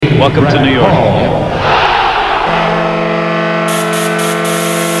Welcome to New York.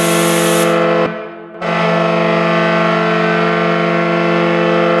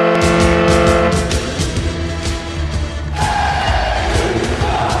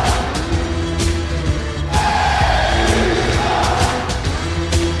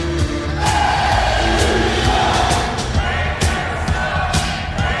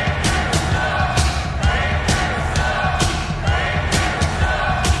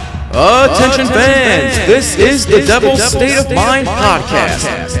 Attention fans, this is the Devil's State of Mind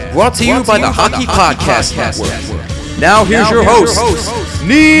podcast, brought to you by the Hockey Podcast Network. Now here's your host,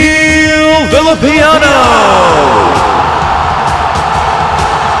 Neil Villapiano.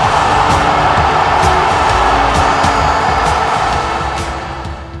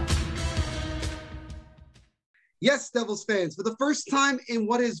 Yes, Devils fans, for the first time in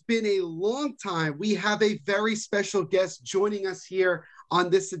what has been a long time, we have a very special guest joining us here on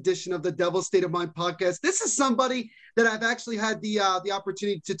this edition of the Devil's State of Mind podcast. This is somebody that I've actually had the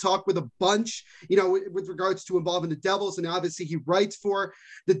opportunity to talk with a bunch, with regards to involving the Devils. And obviously he writes for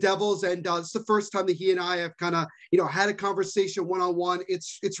the Devils. And it's the first time that he and I have kind of, had a conversation one-on-one.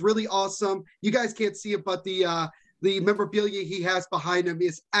 It's really awesome. You guys can't see it, but the memorabilia he has behind him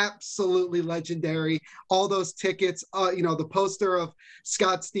is absolutely legendary. All those tickets, the poster of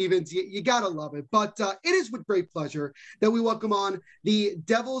Scott Stevens, you gotta love it. But it is with great pleasure that we welcome on the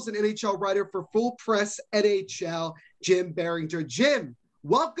Devils and NHL writer for Full Press NHL, Jim Beringer. Jim,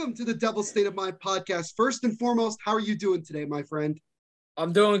 welcome to the Devil's State of Mind podcast. First and foremost, how are you doing today, my friend?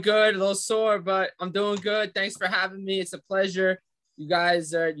 I'm doing good, a little sore, but I'm doing good. Thanks for having me. It's a pleasure. You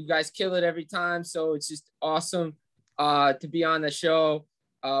guys kill it every time, so it's just awesome to be on the show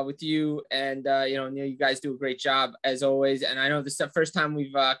with you. And Neil, you guys do a great job as always. And I know this is the first time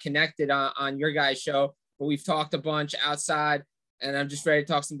we've connected on your guys' show, but we've talked a bunch outside, and I'm just ready to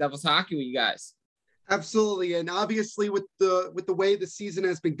talk some Devils hockey with you guys. Absolutely. And obviously with the way the season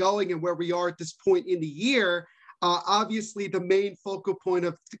has been going and where we are at this point in the year, obviously the main focal point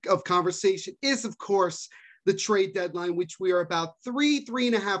of conversation is, of course, the trade deadline, which we are about three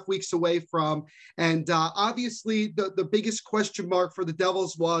and a half weeks away from. And obviously the biggest question mark for the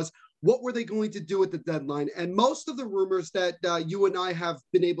Devils was, what were they going to do at the deadline? And most of the rumors that you and I have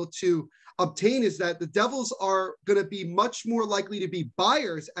been able to obtain is that the Devils are going to be much more likely to be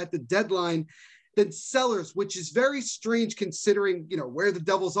buyers at the deadline than sellers, which is very strange considering, where the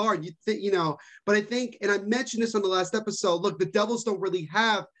Devils are. And you think, but I think, and I mentioned this on the last episode, look, the Devils don't really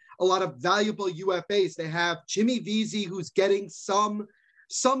have a lot of valuable UFAs. They have Jimmy Vesey, who's getting some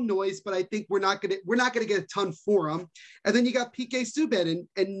noise, but I think we're not gonna get a ton for him. And then you got PK Subban,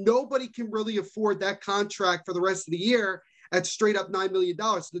 and nobody can really afford that contract for the rest of the year at straight up $9 million.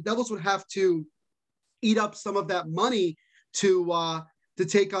 So the Devils would have to eat up some of that money to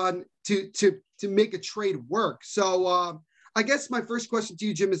take on to make a trade work. So I guess my first question to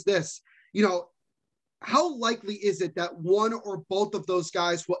you, Jim, is this: how likely is it that one or both of those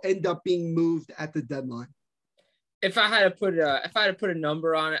guys will end up being moved at the deadline? If I had to put a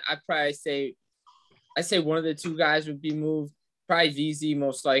number on it, I'd say one of the two guys would be moved. Probably Vesey,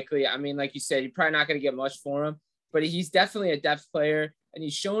 most likely. I mean, like you said, you're probably not going to get much for him, but he's definitely a depth player, and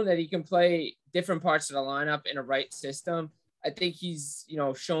he's shown that he can play different parts of the lineup in a right system. I think he's,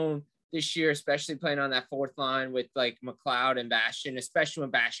 shown this year, especially playing on that fourth line with like McLeod and Bastian, especially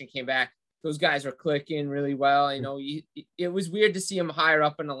when Bastian came back. Those guys are clicking really well. It was weird to see him higher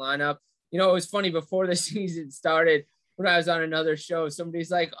up in the lineup. It was funny before the season started when I was on another show. Somebody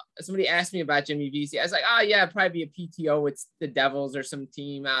asked me about Jimmy Vesey. I was like, oh yeah, probably be a PTO with the Devils or some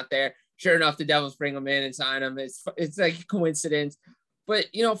team out there. Sure enough, the Devils bring him in and sign him. It's like a coincidence. But,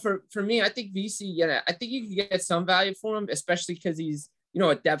 for me, I think Vesey, I think you can get some value for him, especially because he's,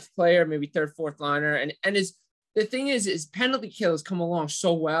 a depth player, maybe third, fourth liner. And the thing is, his penalty kill has come along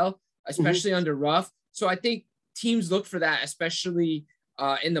so well, especially under Ruff. So I think teams look for that, especially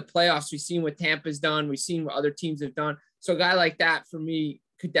in the playoffs. We've seen what Tampa's done. We've seen what other teams have done. So a guy like that, for me,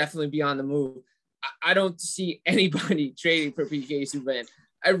 could definitely be on the move. I don't see anybody trading for PK Subban.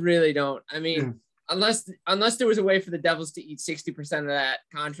 I really don't. I mean, unless there was a way for the Devils to eat 60% of that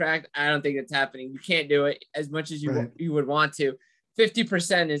contract, I don't think it's happening. You can't do it as much as you would want to.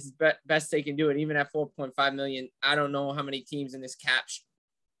 50% is best they can do it, even at $4.5 million. I don't know how many teams in this cap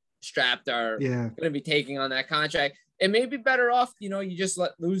strapped are going to be taking on that contract. It may be better off, you just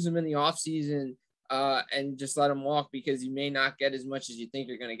lose them in the offseason and just let him walk, because you may not get as much as you think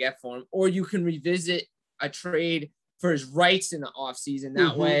you're going to get for him. Or you can revisit a trade for his rights in the offseason.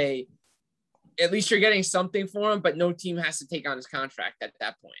 That way, at least you're getting something for him, but no team has to take on his contract at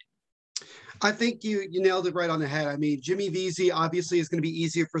that point. I think you nailed it right on the head. I mean, Jimmy Vesey obviously is going to be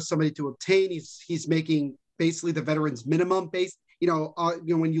easier for somebody to obtain. He's making basically the veterans minimum base,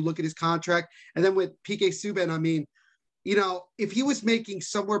 when you look at his contract. And then with PK Subban, I mean, if he was making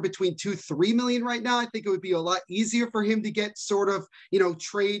somewhere between 2-3 million right now, I think it would be a lot easier for him to get sort of,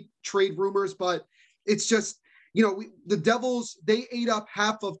 trade rumors. But it's just, the Devils, they ate up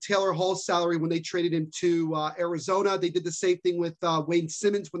half of Taylor Hall's salary when they traded him to Arizona. They did the same thing with Wayne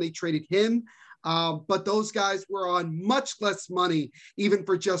Simmons when they traded him. But those guys were on much less money, even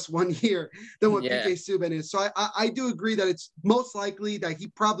for just 1 year, than what PK Subban is. So I do agree that it's most likely that he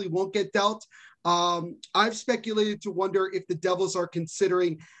probably won't get dealt. I've speculated to wonder if the Devils are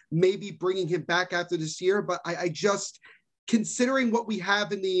considering maybe bringing him back after this year, but I just, considering what we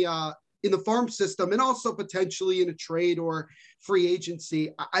have in the farm system and also potentially in a trade or free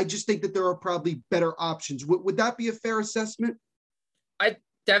agency, I just think that there are probably better options. Would that be a fair assessment? I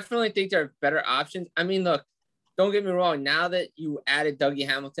definitely think there are better options. I mean, look, don't get me wrong. Now that you added Dougie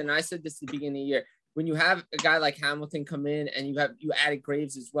Hamilton, and I said this at the beginning of the year, when you have a guy like Hamilton come in and you added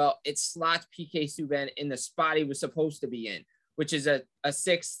Graves as well, it slots PK Subban in the spot he was supposed to be in, which is a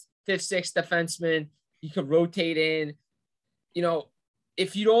fifth, sixth defenseman. You could rotate in,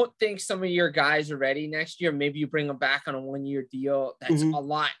 if you don't think some of your guys are ready next year, maybe you bring them back on a 1-year deal. That's a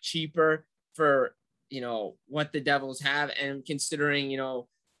lot cheaper for, what the Devils have. And considering,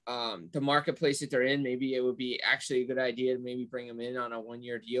 the marketplace that they're in, maybe it would be actually a good idea to maybe bring them in on a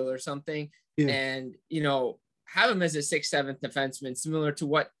 1-year deal or something. Yeah. And, have him as a 6th, 7th defenseman, similar to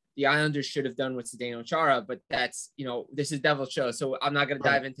what the Islanders should have done with Zdeno Chara. But that's, this is Devil show, so I'm not going to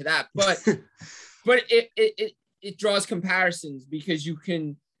dive into that. But, but it draws comparisons because you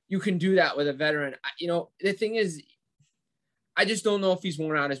can do that with a veteran. The thing is, I just don't know if he's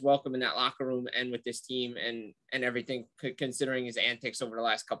worn out his welcome in that locker room and with this team and everything, considering his antics over the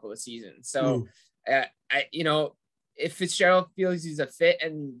last couple of seasons. So, if Fitzgerald feels he's a fit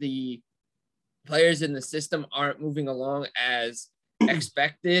and the players in the system aren't moving along as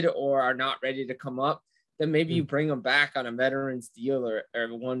expected or are not ready to come up, then maybe you bring him back on a veterans deal or a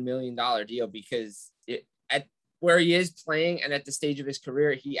 $1 million deal, because at where he is playing and at the stage of his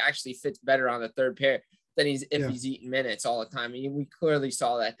career, he actually fits better on the third pair than he's eating minutes all the time. And we clearly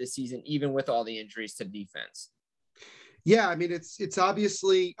saw that this season, even with all the injuries to defense. Yeah, I mean, it's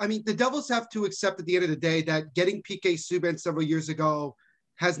obviously, the Devils have to accept at the end of the day that getting PK Subban several years ago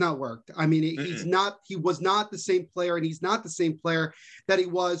has not worked. I mean, he was not the same player, and he's not the same player that he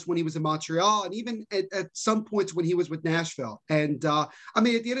was when he was in Montreal, and even at some points when he was with Nashville. And at the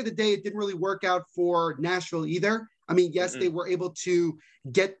end of the day, it didn't really work out for Nashville either. I mean, yes, they were able to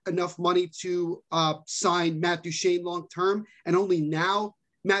get enough money to sign Matt Duchene long-term, and only now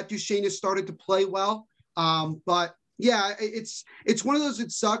Matt Duchene has started to play well. But yeah, it's one of those,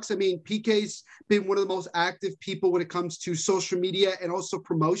 it sucks. I mean, PK's been one of the most active people when it comes to social media and also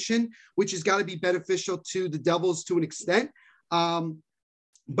promotion, which has got to be beneficial to the Devils to an extent.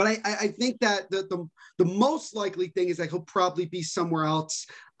 But I think that the most likely thing is that he'll probably be somewhere else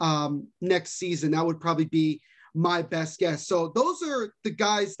next season. That would probably be my best guess. So those are the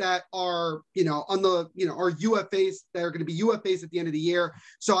guys that are, on the, are UFAs that are going to be UFAs at the end of the year.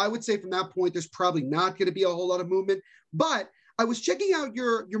 So I would say from that point, there's probably not going to be a whole lot of movement. But I was checking out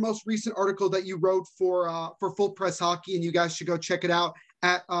your most recent article that you wrote for Full Press Hockey, and you guys should go check it out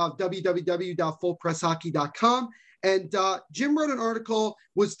at www.fullpresshockey.com. And Jim wrote an article,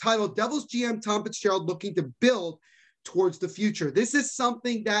 was titled "Devils GM Tom Fitzgerald Looking to Build Towards the Future." This is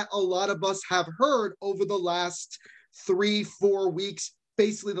something that a lot of us have heard over the last 3-4 weeks,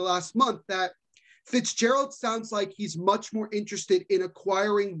 basically the last month, that Fitzgerald sounds like he's much more interested in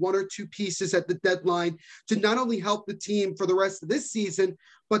acquiring 1 or 2 pieces at the deadline to not only help the team for the rest of this season,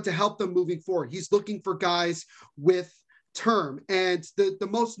 but to help them moving forward. He's looking for guys with term. And the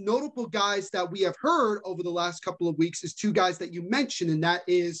most notable guys that we have heard over the last couple of weeks is 2 guys that you mentioned, and that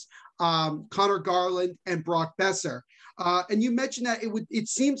is Connor Garland and Brock Besser. And you mentioned that it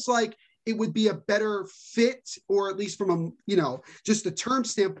seems like it would be a better fit, or at least from a, just a term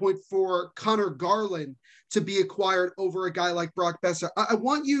standpoint, for Connor Garland to be acquired over a guy like Brock Besser. I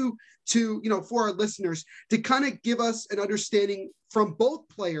want you to, for our listeners, to kind of give us an understanding from both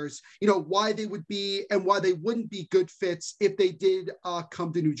players, why they would be and why they wouldn't be good fits if they did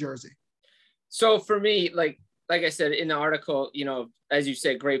come to New Jersey. So for me, like I said in the article, as you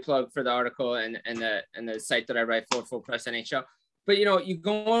said, great plug for the article and the site that I write for, Full Press NHL. But, you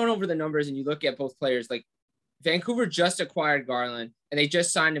go on over the numbers and you look at both players, like Vancouver just acquired Garland and they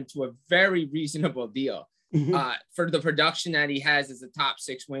just signed him to a very reasonable deal for the production that he has as a top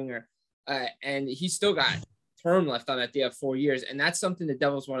 6 winger. And he's still got term left on that deal of 4 years. And that's something the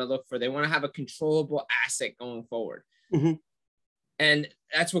Devils want to look for. They want to have a controllable asset going forward. Mm-hmm. And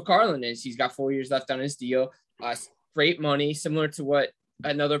that's what Garland is. He's got 4 years left on his deal. Great money, similar to what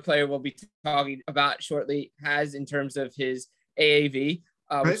another player we'll be talking about shortly has in terms of his AAV,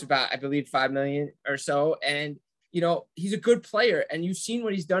 which is about, I believe, $5 million or so. And, you know, he's a good player. And you've seen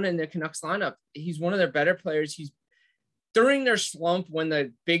what he's done in the Canucks lineup. He's one of their better players. He's during their slump when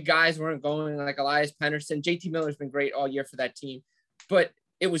the big guys weren't going, like Elias Pettersson. JT Miller's been great all year for that team. But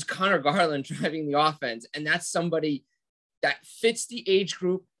it was Connor Garland driving the offense. And that's somebody that fits the age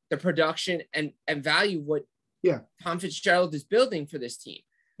group, the production, and value what Tom Fitzgerald is building for this team.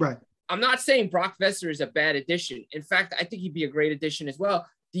 Right. I'm not saying Brock Besser is a bad addition. In fact, I think he'd be a great addition as well.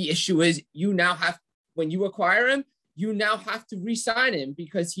 The issue is you now have, when you acquire him, you now have to re-sign him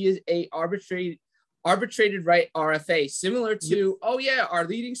because he is a arbitrated right RFA, similar to, our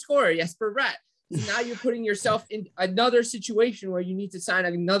leading scorer, Jesper Bratt. So now you're putting yourself in another situation where you need to sign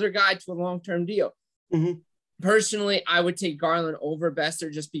another guy to a long-term deal. Mm-hmm. Personally, I would take Garland over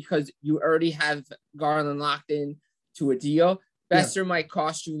Besser just because you already have Garland locked in to a deal. Besser might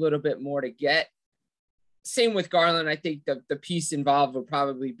cost you a little bit more to get. Same with Garland. I think the piece involved would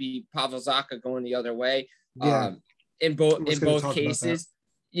probably be Pavel Zacha going the other way. In both cases.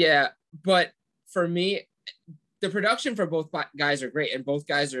 Yeah. But for me, the production for both guys are great, and both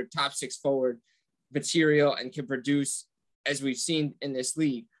guys are top six forward material and can produce, as we've seen in this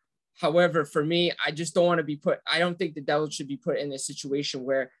league. However, for me, I just don't want to be I don't think the Devils should be put in this situation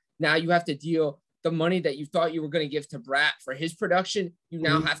where now you have to deal the money that you thought you were going to give to Bratt for his production. You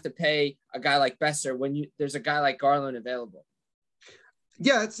now have to pay a guy like Besser when there's a guy like Garland available.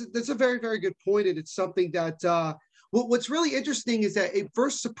 Yeah, that's a very, very good point. And it's something that what's really interesting is that it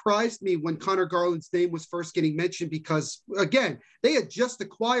first surprised me when Connor Garland's name was first getting mentioned, because again, they had just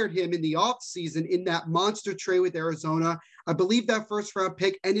acquired him in the offseason in that monster trade with Arizona. I believe that first round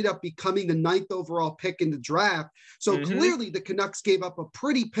pick ended up becoming the 9th overall pick in the draft. So clearly the Canucks gave up a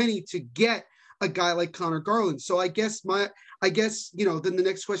pretty penny to get a guy like Connor Garland. So I guess, then the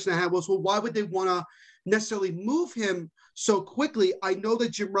next question I had was, well, why would they want to necessarily move him so quickly? I know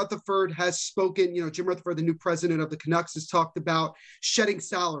that Jim Rutherford has spoken, Jim Rutherford, the new president of the Canucks, has talked about shedding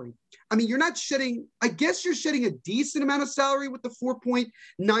salary. I mean, you're not shedding, I guess you're shedding a decent amount of salary with the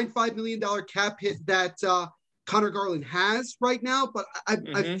 $4.95 million cap hit that Connor Garland has right now. But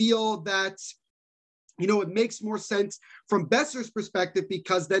I feel that, it makes more sense from Besser's perspective,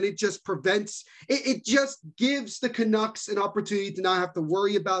 because then it just prevents, it just gives the Canucks an opportunity to not have to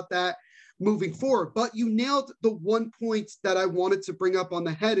worry about that moving forward. But you nailed the one point that I wanted to bring up on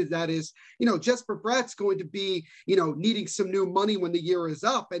the head, Jesper Bratt's going to be, needing some new money when the year is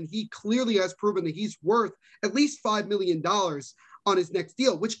up. And he clearly has proven that he's worth at least $5 million on his next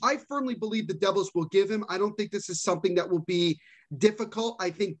deal, which I firmly believe the Devils will give him. I don't think this is something that will be difficult. I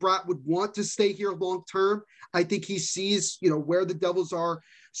think Bratt would want to stay here long-term. I think he sees, where the Devils are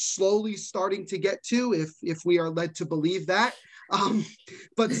slowly starting to get to, if we are led to believe that.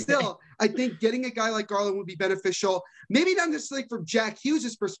 But still, I think getting a guy like Garland would be beneficial. Maybe not necessarily from Jack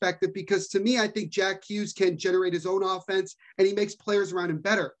Hughes' perspective, because to me, I think Jack Hughes can generate his own offense and he makes players around him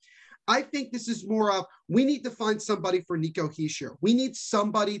better. I think this is more of, we need to find somebody for Nico Hischier. We need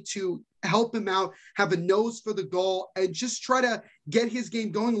somebody to help him out, have a nose for the goal, and just try to get his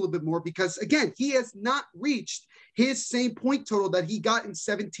game going a little bit more, because again, he has not reached his same point total that he got in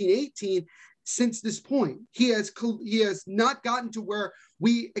 17-18 since this point. He has not gotten to where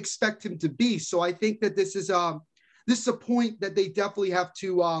we expect him to be. So I think that this is a point that they definitely have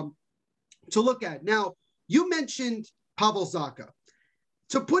to look at. Now, you mentioned Pavel Zacha.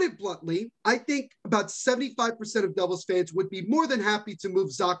 To put it bluntly, I think about 75% of Devils fans would be more than happy to move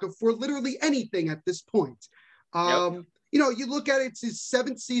Zacha for literally anything at this point. You look at it, it's his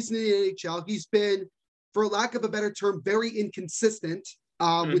 7th season in the NHL. He's been, for lack of a better term, very inconsistent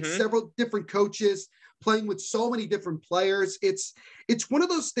with several different coaches, playing with so many different players. It's one of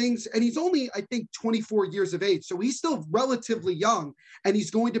those things, and he's only, I think, 24 years of age. So he's still relatively young, and he's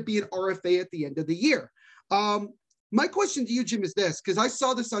going to be an RFA at the end of the year. My question to you, Jim, is this, because I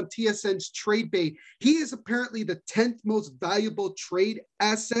saw this on TSN's Trade Bait. He is apparently the 10th most valuable trade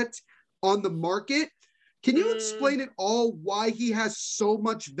asset on the market. Can you explain it all, why he has so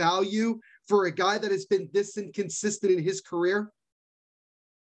much value for a guy that has been this inconsistent in his career?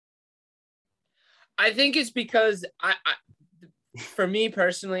 I think it's because for me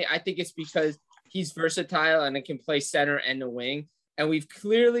personally, I think it's because he's versatile and it can play center and the wing. And we've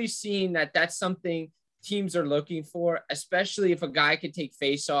clearly seen that that's something teams are looking for, especially if a guy can take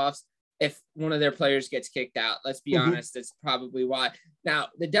faceoffs. If one of their players gets kicked out, let's be honest, that's probably why. Now,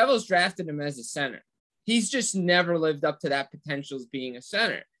 the Devils drafted him as a center. he's just never lived up to that potential as being a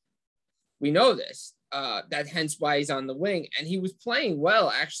center. We know this. That hence why he's on the wing, and he was playing well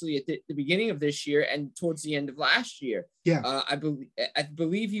actually at the beginning of this year and towards the end of last year. Yeah, I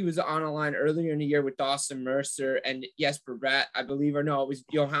believe he was on a line earlier in the year with Dawson Mercer and Jesper Bratt, I believe, or no, it was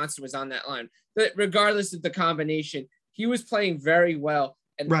Johansson was on that line. But regardless of the combination, he was playing very well.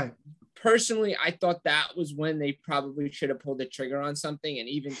 And right. Personally, I thought that was when they probably should have pulled the trigger on something, and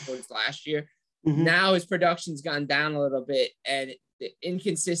even towards last year. Mm-hmm. Now his production's gone down a little bit, and the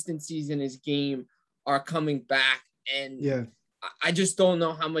inconsistencies in his game are coming back, and I just don't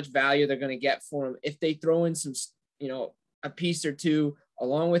know how much value they're going to get for him. If they throw in some, a piece or two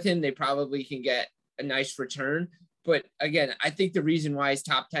along with him, they probably can get a nice return. But again, I think the reason why he's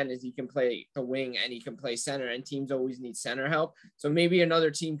top 10 is he can play the wing and he can play center, and teams always need center help. So maybe another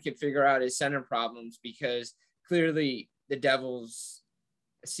team could figure out his center problems, because clearly the Devils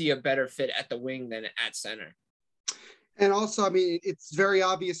see a better fit at the wing than at center. And also, I mean, it's very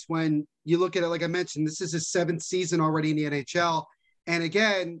obvious when you look at it, like I mentioned, this is his 7th season already in the NHL. And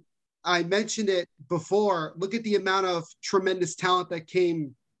again, I mentioned it before, look at the amount of tremendous talent that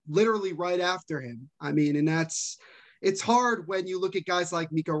came literally right after him. I mean, and it's hard when you look at guys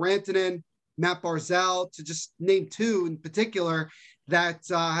like Mikko Rantanen, Matt Barzal, to just name two in particular that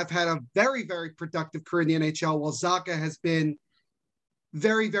have had a very, very productive career in the NHL, while Zacha has been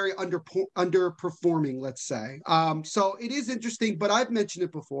very, very underperforming, let's say. So it is interesting, but I've mentioned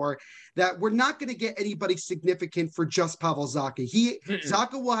it before that we're not going to get anybody significant for just Pavel Zacha.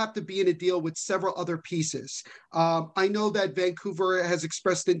 Zacha will have to be in a deal with several other pieces. I know that Vancouver has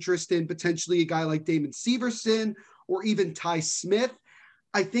expressed interest in potentially a guy like Damon Severson or even Ty Smith.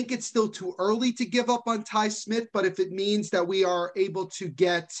 I think it's still too early to give up on Ty Smith, but if it means that we are able to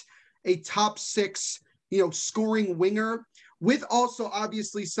get a top 6, scoring winger, with also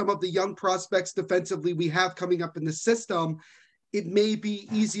obviously some of the young prospects defensively we have coming up in the system, it may be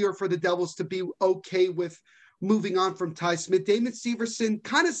easier for the Devils to be okay with moving on from Ty Smith. Damon Severson,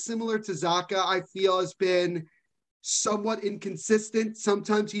 kind of similar to Zacha, I feel has been somewhat inconsistent.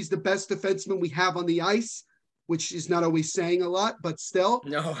 Sometimes he's the best defenseman we have on the ice, which is not always saying a lot, but still.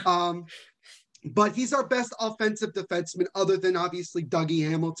 No. But he's our best offensive defenseman other than obviously Dougie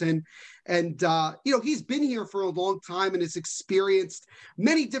Hamilton. And, he's been here for a long time and has experienced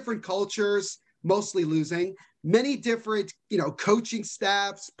many different cultures, mostly losing, many different, coaching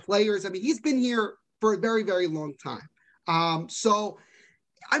staffs, players. I mean, he's been here for a very, very long time. So,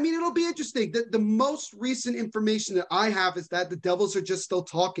 I mean, it'll be interesting. The most recent information that I have is that the Devils are just still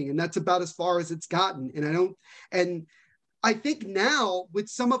talking, and that's about as far as it's gotten. And I think now with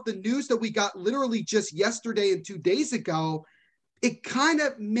some of the news that we got literally just yesterday and 2 days ago, it kind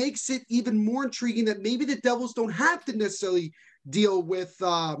of makes it even more intriguing that maybe the Devils don't have to necessarily deal with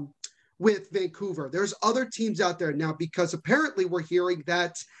Vancouver. There's other teams out there now, because apparently we're hearing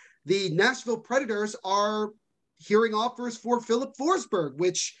that the Nashville Predators are hearing offers for Philip Forsberg,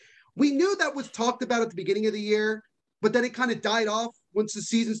 which we knew that was talked about at the beginning of the year, but then it kind of died off once the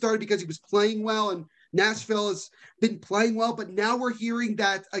season started because he was playing well and Nashville has been playing well, but now we're hearing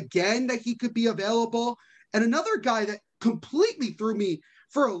that again, that he could be available. And another guy that completely threw me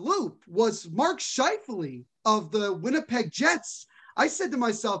for a loop was Mark Scheifele of the Winnipeg Jets. I said to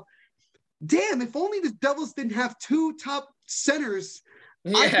myself, damn, if only the Devils didn't have 2 top centers.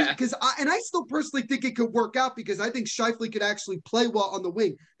 Yeah. I still personally think it could work out, because I think Scheifele could actually play well on the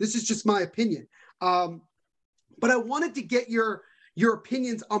wing. This is just my opinion. But I wanted to get your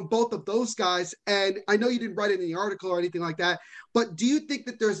opinions on both of those guys. And I know you didn't write it in the article or anything like that, but do you think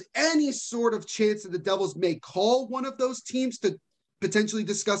that there's any sort of chance that the Devils may call one of those teams to potentially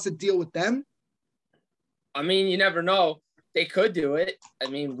discuss a deal with them? I mean, you never know. They could do it. I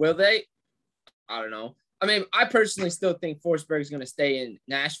mean, will they? I don't know. I mean, I personally still think Forsberg is going to stay in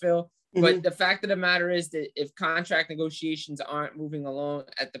Nashville. But the fact of the matter is that if contract negotiations aren't moving along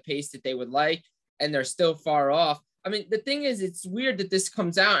at the pace that they would like, and they're still far off, I mean, the thing is, it's weird that this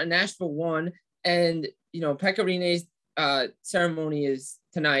comes out and Nashville won, and, Pekka Rinne's ceremony is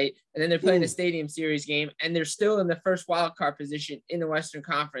tonight, and then they're playing the Stadium Series game, and they're still in the first wild card position in the Western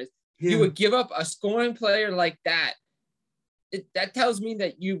Conference. You would give up a scoring player like that. That tells me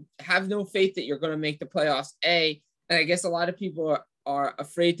that you have no faith that you're going to make the playoffs, A, and I guess a lot of people are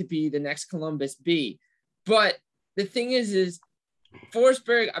afraid to be the next Columbus, B. But the thing is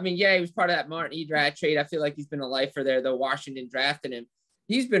Forsberg, I mean, yeah, he was part of that Martin Edrad trade. I feel like he's been a lifer there, though Washington drafted him.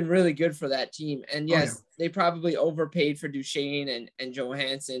 He's been really good for that team. And yes, they probably overpaid for Duchesne and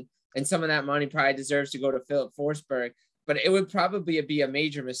Johansson, and some of that money probably deserves to go to Philip Forsberg. But it would probably be a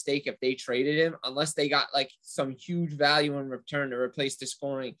major mistake if they traded him, unless they got like some huge value in return to replace the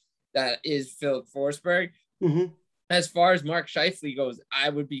scoring that is Philip Forsberg. Mm-hmm. As far as Mark Scheifele goes, I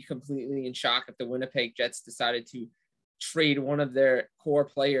would be completely in shock if the Winnipeg Jets decided to trade one of their core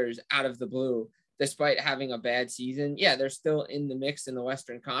players out of the blue, despite having a bad season. Yeah, they're still in the mix in the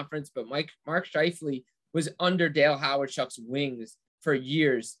Western Conference, but Mark Scheifele was under Dale Hawerchuk's wings for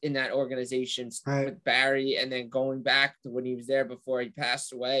years in that organization with Barry, and then going back to when he was there before he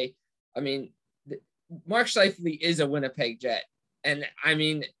passed away. I mean, Mark Scheifele is a Winnipeg Jet. And I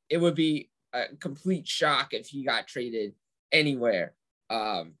mean, it would be a complete shock if he got traded anywhere.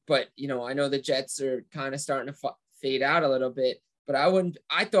 But, you know, I know the Jets are kind of starting to fade out a little bit, but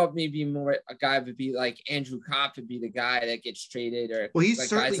I thought maybe more a guy would be like Andrew Kopp would be the guy that gets traded, or well, he's like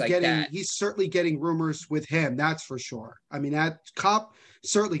certainly guys getting, like that. he's certainly getting rumors with him. That's for sure. I mean, that Kopp,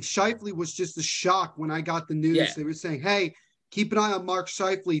 certainly Scheifele was just a shock when I got the news. Yeah. They were saying, hey, keep an eye on Mark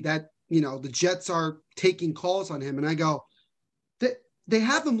Scheifele, that, you know, the Jets are taking calls on him. And I go, they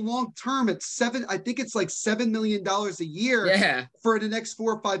have him long-term at I think it's like $7 million a year for the next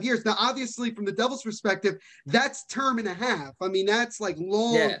 4 or 5 years. Now, obviously from the Devils' perspective, that's term and a half. I mean, that's like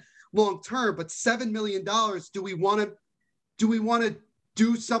long-term, but $7 million. Do we want to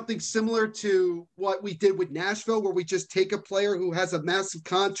do something similar to what we did with Nashville, where we just take a player who has a massive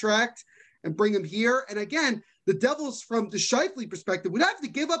contract and bring him here? And again, the Devils, from the Scheifele perspective, would have to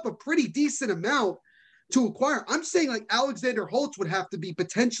give up a pretty decent amount to acquire. I'm saying like Alexander Holtz would have to be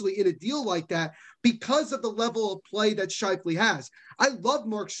potentially in a deal like that because of the level of play that Scheifele has. I love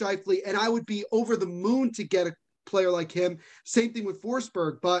Mark Scheifele, and I would be over the moon to get a player like him. Same thing with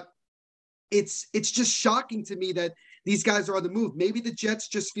Forsberg, but it's just shocking to me that these guys are on the move. Maybe the Jets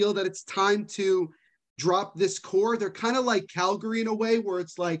just feel that it's time to drop this core. They're kind of like Calgary in a way, where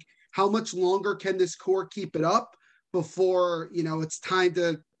it's like, how much longer can this core keep it up before, you know, it's time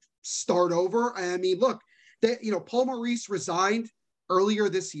to start over? I mean, look, Paul Maurice resigned earlier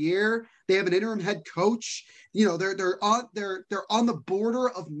this year. They have an interim head coach. You know, they're on the border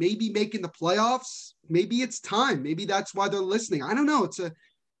of maybe making the playoffs. Maybe it's time. Maybe that's why they're listening. I don't know. It's a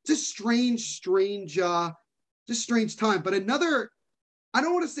strange time. But I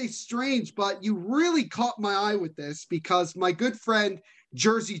don't want to say strange, but you really caught my eye with this, because my good friend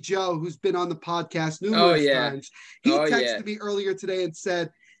Jersey Joe, who's been on the podcast numerous times, he texted me earlier today and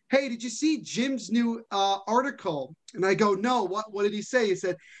said, hey, did you see Jim's new article? And I go, no, what did he say?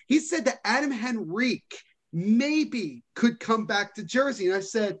 He said that Adam Henrique maybe could come back to Jersey. And I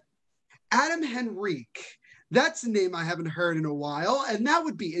said, Adam Henrique, that's a name I haven't heard in a while, and that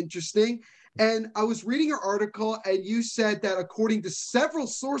would be interesting. And I was reading your article, and you said that according to several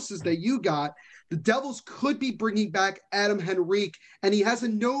sources that you got, the Devils could be bringing back Adam Henrique, and he has a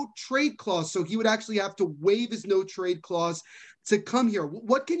no-trade clause, so he would actually have to waive his no-trade clause to come here.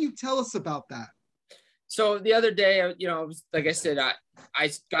 What can you tell us about that? So the other day, you know, like I said,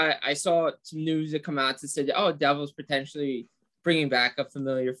 I saw some news that come out that said, oh, Devils potentially bringing back a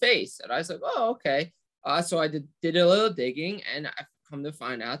familiar face. And I was like, oh, okay. So I did a little digging, and I've come to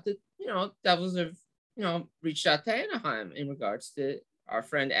find out that, you know, Devils have, you know, reached out to Anaheim in regards to our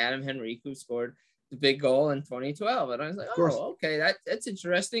friend Adam Henrique, who scored the big goal in 2012. And I was like, oh, okay, that's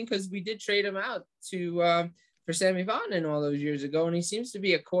interesting, because we did trade him out to for Sammy Vatanen all those years ago, and he seems to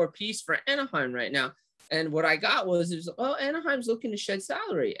be a core piece for Anaheim right now. And what I got was Anaheim's looking to shed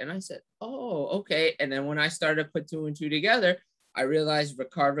salary. And I said, oh, okay. And then when I started to put 2 and 2 together, I realized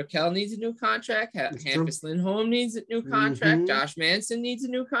Ricard Raquel needs a new contract. Hampus Lindholm needs a new contract. Mm-hmm. Josh Manson needs a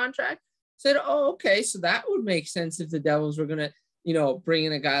new contract. Said, oh, okay. So that would make sense if the Devils were going to, you know, bring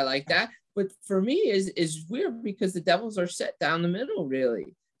in a guy like that. But for me is weird, because the Devils are set down the middle,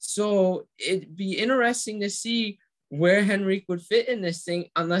 really. So it'd be interesting to see where Henrique would fit in this thing,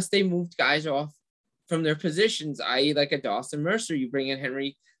 unless they moved guys off from their positions, i.e. like a Dawson Mercer. You bring in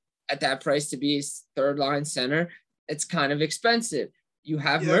Henrique at that price to be his third line center. It's kind of expensive. You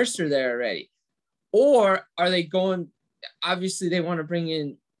have Mercer there already. Or are they going, obviously they want to bring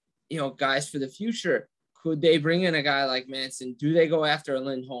in, you know, guys for the future. Could they bring in a guy like Manson? Do they go after a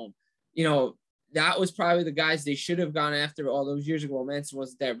Lindholm? You know, that was probably the guys they should have gone after all those years ago. Manson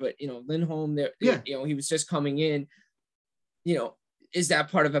wasn't there, but, you know, Lindholm, you know, he was just coming in. You know, is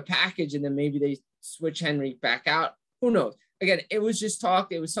that part of a package? And then maybe they switch Henrique back out. Who knows? Again, it was just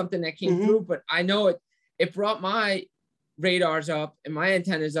talk. It was something that came through, but I know it brought my radars up and my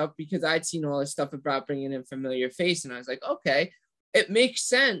antennas up, because I'd seen all this stuff about bringing in familiar face. And I was like, okay, it makes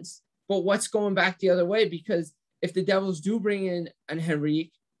sense, but what's going back the other way? Because if the Devils do bring in an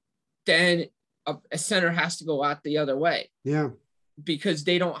Henrique, then a center has to go out the other way. Yeah. Because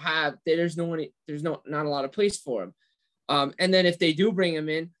they don't have, there's not a lot of place for him. And then if they do bring him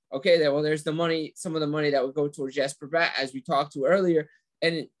in, okay, there's the money, some of the money that would go towards Jesper Bratt, as we talked to earlier.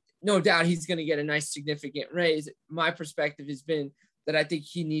 And no doubt he's going to get a nice significant raise. My perspective has been that I think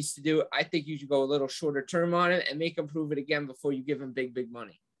he needs to do. I think you should go a little shorter term on it and make him prove it again before you give him big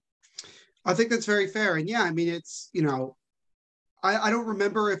money. I think that's very fair. And yeah, I mean, it's, I don't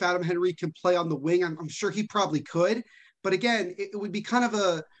remember if Adam Henrique can play on the wing. I'm sure he probably could. But again, it would be kind of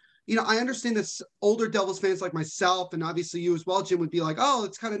a, I understand that older Devils fans like myself, and obviously you as well, Jim, would be like, oh,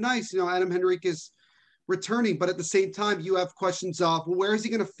 it's kind of nice. Adam Henrique is returning. But at the same time, you have questions of, well, where is he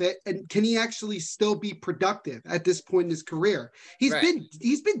going to fit? And can he actually still be productive at this point in his career? He's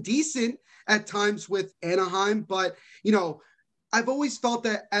been decent at times with Anaheim, but, I've always felt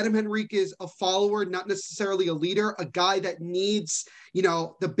that Adam Henrique is a follower, not necessarily a leader, a guy that needs,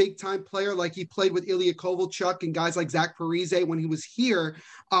 the big time player like he played with Ilya Kovalchuk and guys like Zach Parise when he was here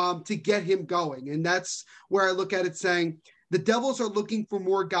to get him going. And that's where I look at it saying the Devils are looking for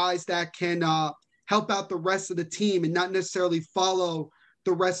more guys that can help out the rest of the team and not necessarily follow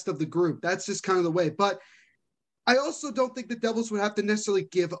the rest of the group. That's just kind of the way. But I also don't think the Devils would have to necessarily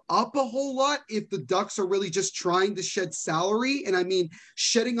give up a whole lot if the Ducks are really just trying to shed salary. And I mean,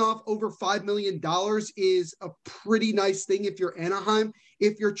 shedding off over $5 million is a pretty nice thing if you're Anaheim,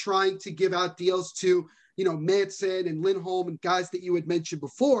 if you're trying to give out deals to, Manson and Lindholm and guys that you had mentioned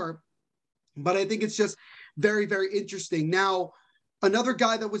before. But I think it's just very, very interesting. Now, another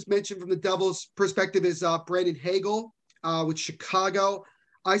guy that was mentioned from the Devils' perspective is Brandon Hagel with Chicago.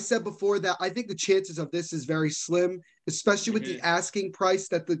 I said before that I think the chances of this is very slim, especially with the asking price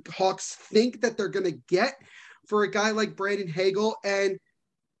that the Hawks think that they're going to get for a guy like Brandon Hagel. And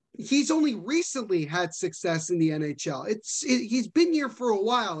he's only recently had success in the NHL. He's been here for a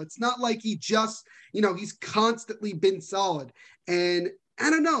while. It's not like he just, he's constantly been solid. And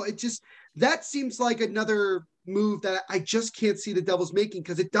I don't know, that seems like another move that I just can't see the Devils making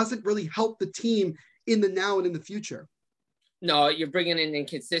because it doesn't really help the team in the now and in the future. No, you're bringing in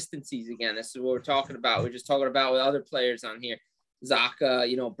inconsistencies again. This is what we're talking about. We're just talking about with other players on here.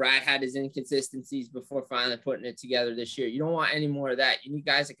 Zacha, Brad had his inconsistencies before finally putting it together this year. You don't want any more of that. You need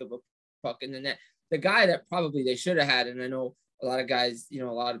guys that can put puck in the net. The guy that probably they should have had, and I know a lot of guys, a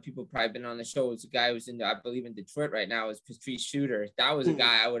lot of people probably been on the show, was a guy who's I believe in Detroit right now, is Patrice Shooter. That was a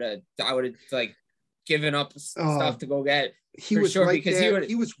guy I would have like given up stuff to go get. He was sure, right there.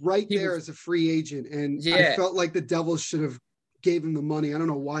 He was right there as a free agent, and I felt like the Devils should have gave him the money. I don't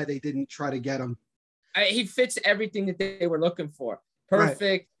know why they didn't try to get him. He fits everything that they were looking for.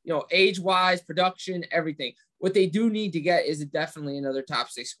 Perfect, right. Age-wise, production, everything. What they do need to get is definitely another top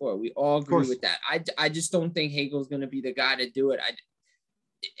six scorer. We all agree with that. I just don't think Hagel's going to be the guy to do it.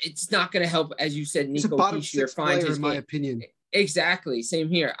 It's not going to help, as you said, Nico Hischier finds his game. In my opinion. Exactly. Same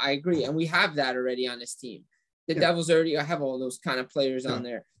here. I agree. And we have that already on this team. The Devils already have all those kind of players on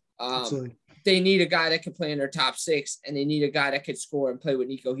there. Absolutely. They need a guy that can play in their top six, and they need a guy that could score and play with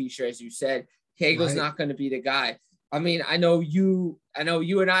Nico Hischier, as you said. Hagel's not going to be the guy. I mean, I know you and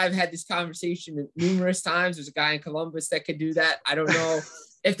I have had this conversation numerous times. There's a guy in Columbus that could do that. I don't know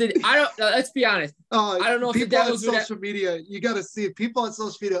let's be honest. I don't know if the Devils on social media, you got to see it. People on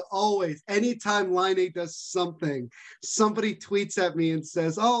social media always, anytime Laine does something, somebody tweets at me and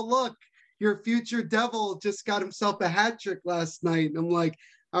says, oh, look, your future Devil just got himself a hat trick last night. And I'm like,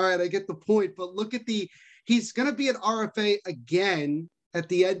 all right, I get the point, but look at he's going to be an RFA again at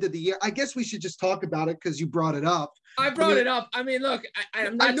the end of the year. I guess we should just talk about it because you brought it up. I brought it up. I mean, look,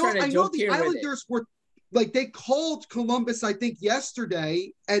 I'm not trying to joke here. I know the Islanders were like, they called Columbus, I think,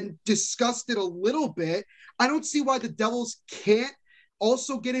 yesterday and discussed it a little bit. I don't see why the Devils can't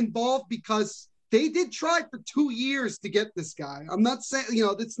also get involved because they did try for 2 years to get this guy. I'm not saying,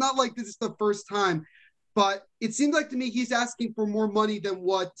 it's not like this is the first time. But it seems like to me he's asking for more money than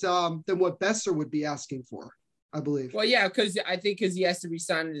what Besser would be asking for, I believe. Well, yeah, because he has to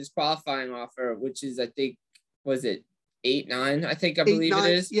resign his qualifying offer, which is, I think, was it 8-9? I believe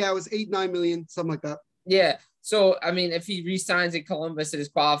it is. Yeah, it was 8-9 million, something like that. Yeah. So I mean, if he resigns in Columbus at his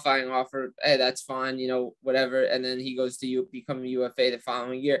qualifying offer, hey, that's fine, whatever. And then he goes to become a UFA the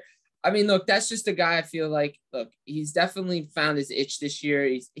following year. I mean, look, that's just a guy I feel like, he's definitely found his itch this year.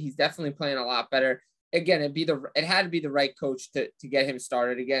 He's definitely playing a lot better. Again, it had to be the right coach to get him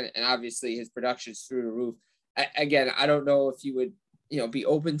started again. And obviously his production's through the roof. Again, I don't know if you would, be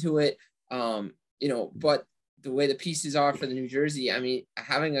open to it. But the way the pieces are for the New Jersey, I mean,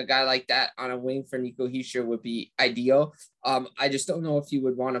 having a guy like that on a wing for Nico Hischier would be ideal. I just don't know if you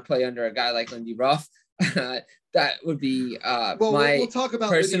would want to play under a guy like Lindy Ruff. That would be we'll talk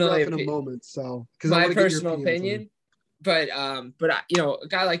about Lindy Ruff in a moment. So, my personal opinion. But a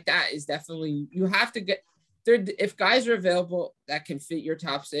guy like that is definitely, you have to get there. If guys are available that can fit your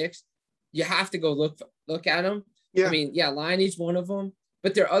top six, you have to go look at them. Yeah. I mean, Lainie's one of them.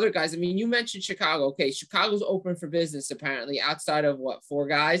 But there are other guys. I mean, you mentioned Chicago. Okay, Chicago's open for business apparently outside of what, 4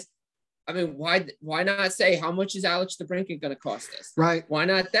 guys? I mean, why not say how much is Alex DeBrincat going to cost us? Right. Why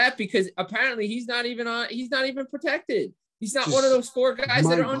not that? Because apparently he's not even protected. He's not Just one of those 4 guys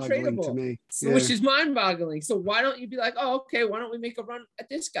that are mind-boggling to untradeable, me. which is mind-boggling. So why don't you be like, oh, okay, why don't we make a run at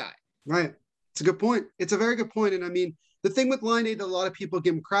this guy? Right. It's a good point. It's a very good point. And I mean, the thing with Line that a lot of people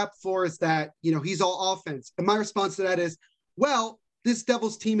give him crap for is that, he's all offense. And my response to that is, well, this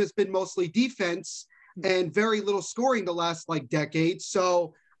Devils team has been mostly defense and very little scoring the last decade.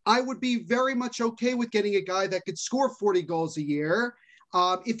 So I would be very much okay with getting a guy that could score 40 goals a year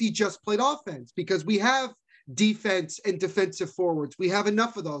if he just played offense, because we have defense and defensive forwards. We have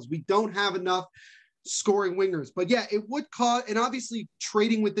enough of those. We don't have enough scoring wingers. But yeah, it would cause, and obviously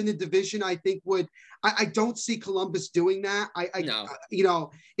trading within the division, I think I don't see Columbus doing that. No.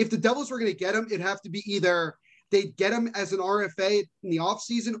 If the Devils were going to get him, it'd have to be either they'd get him as an RFA in the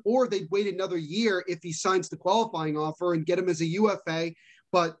offseason, or they'd wait another year if he signs the qualifying offer and get him as a UFA.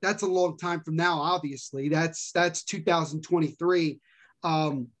 But that's a long time from now, obviously. That's 2023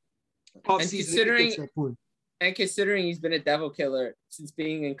 offseason. And considering he's been a Devil killer since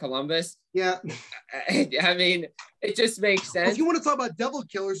being in Columbus. Yeah. I mean, it just makes sense. If you want to talk about Devil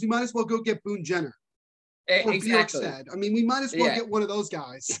killers, you might as well go get Boone Jenner. Exactly. I mean, we might as well get one of those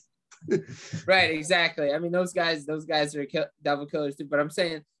guys. Right, exactly. I mean, those guys are Devil killers too. But I'm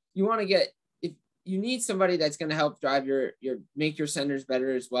saying you want to get, if you need somebody that's going to help drive make your centers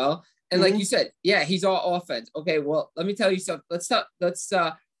better as well. And like you said, yeah, he's all offense. Okay, well, let me tell you something. Let's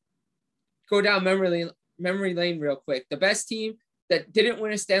go down memory lane real quick. The best team that didn't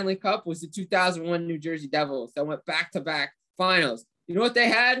win a Stanley Cup was the 2001 New Jersey Devils that went back-to-back finals. You know what they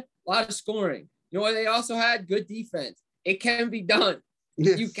had? A lot of scoring. You know what they also had? Good defense. It can be done.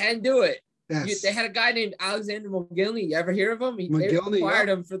 Yes. You can do it. Yes. They had a guy named Alexander McGillney. You ever hear of him? They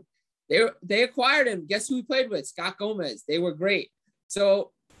acquired him. Guess who he played with? Scott Gomez. They were great.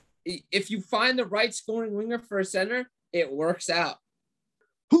 So if you find the right scoring winger for a center, it works out.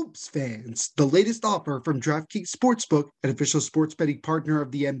 Hoops fans, the latest offer from DraftKings Sportsbook, an official sports betting partner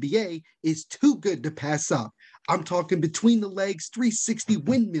of the NBA, is too good to pass up. I'm talking between the legs 360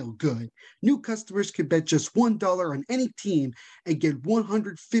 windmill good. New customers can bet just $1 on any team and get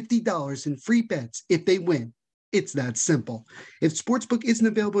 $150 in free bets if they win. It's that simple. If Sportsbook isn't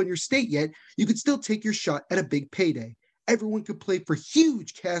available in your state yet, you can still take your shot at a big payday. Everyone can play for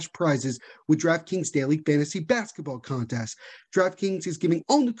huge cash prizes with DraftKings Daily Fantasy Basketball Contest. DraftKings is giving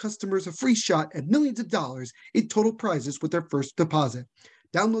all new customers a free shot at millions of dollars in total prizes with their first deposit.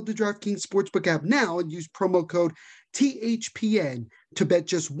 Download the DraftKings Sportsbook app now and use promo code THPN to bet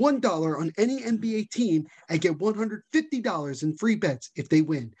just $1 on any NBA team and get $150 in free bets if they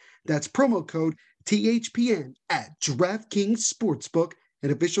win. That's promo code THPN at DraftKings Sportsbook, an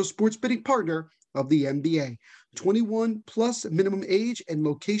official sports betting partner of the NBA. 21 plus minimum age and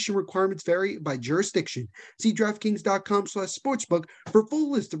location requirements vary by jurisdiction. See DraftKings.com/sportsbook for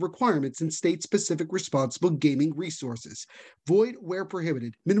full list of requirements and state-specific responsible gaming resources. Void where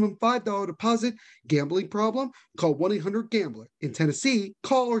prohibited. Minimum $5 deposit. Gambling problem? Call 1-800-GAMBLER. In Tennessee,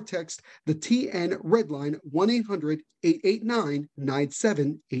 call or text the TN Red Line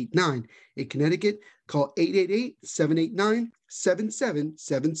 1-800-889-9789. In Connecticut, call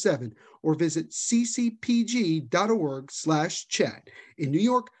 888-789-7777 or visit ccpg.org/chat. In New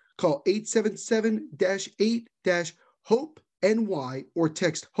York, call 877-8-HOPE-NY or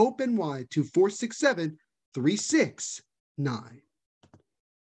text HOPE-NY to 467-369.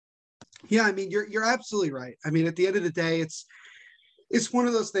 Yeah, I mean, you're absolutely right. I mean, at the end of the day, it's one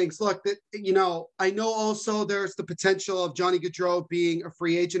of those things. Look, that I know also there's the potential of Johnny Gaudreau being a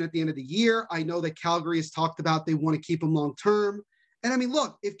free agent at the end of the year. I know that Calgary has talked about they want to keep him long term. And I mean,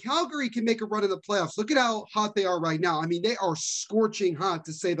 look, if Calgary can make a run in the playoffs, look at how hot they are right now. I mean, they are scorching hot,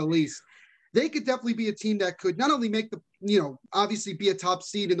 to say the least. They could definitely be a team that could not only make the, obviously be a top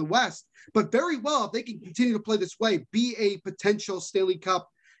seed in the West, but very well, if they can continue to play this way, be a potential Stanley Cup,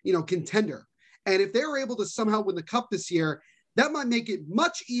 contender. And if they're able to somehow win the Cup this year, that might make it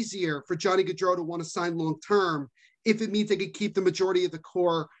much easier for Johnny Gaudreau to want to sign long-term if it means they could keep the majority of the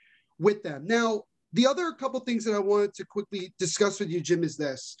core with them. Now, the other couple things that I wanted to quickly discuss with you, Jim, is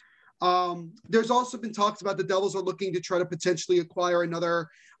this. There's also been talks about the Devils are looking to try to potentially acquire another,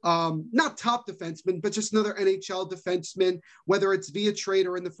 not top defenseman, but just another NHL defenseman, whether it's via trade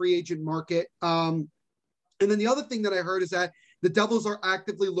or in the free agent market. And then the other thing that I heard is that the Devils are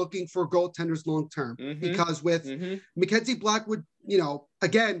actively looking for goaltenders long-term because with Mackenzie Blackwood,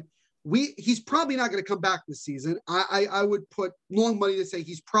 again, he's probably not going to come back this season. I would put long money to say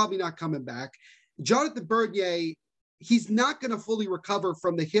he's probably not coming back. Jonathan Bernier, he's not going to fully recover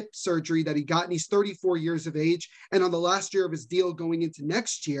from the hip surgery that he got, and he's 34 years of age and on the last year of his deal going into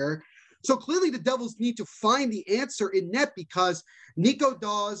next year. So clearly the Devils need to find the answer in net, because Nico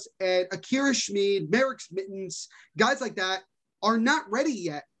Daws and Akira Schmid, Merrick Mittens, guys like that are not ready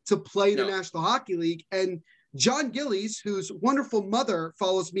yet to play the National Hockey League. And John Gillies, whose wonderful mother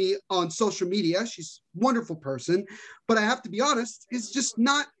follows me on social media, she's a wonderful person, but I have to be honest, is just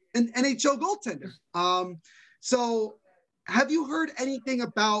not an NHL goaltender. So have you heard anything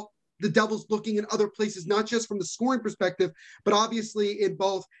about the Devils looking in other places, not just from the scoring perspective, but obviously in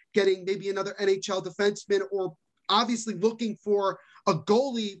both getting maybe another NHL defenseman, or obviously looking for a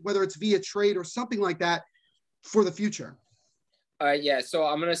goalie, whether it's via trade or something like that, for the future? Yeah, so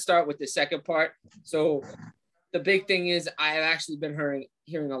I'm going to start with the second part. So the big thing is I have actually been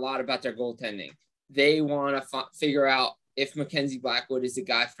hearing a lot about their goaltending. They want to figure out if Mackenzie Blackwood is the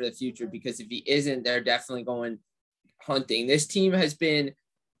guy for the future, because if he isn't, they're definitely going hunting. This team has been,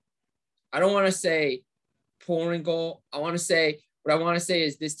 I don't want to say pouring goal. What I want to say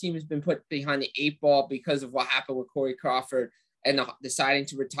is this team has been put behind the 8 ball because of what happened with Corey Crawford and deciding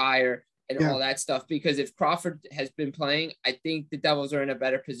to retire and all that stuff. Because if Crawford has been playing, I think the Devils are in a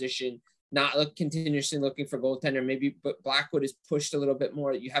better position, not continuously looking for goaltender. Maybe but Blackwood is pushed a little bit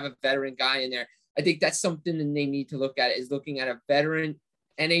more. You have a veteran guy in there. I think that's something that they need to look at, is looking at a veteran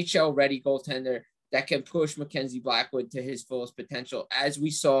NHL ready goaltender that can push Mackenzie Blackwood to his fullest potential, as we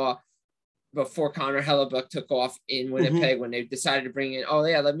saw before Connor Hellebuck took off in Winnipeg when they decided to bring in,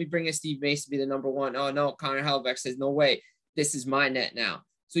 let me bring in Steve Mason to be the number one. Oh no, Connor Hellebuck says, no way, this is my net now.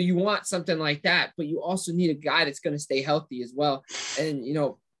 So you want something like that, but you also need a guy that's going to stay healthy as well. And,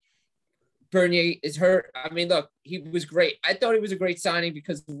 Bernier is hurt. I mean, look, he was great. I thought he was a great signing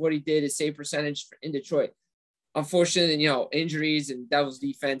because of what he did, his save percentage in Detroit. Unfortunately, injuries and Devils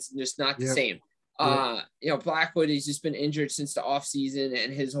defense just not the same. Blackwood has just been injured since the offseason,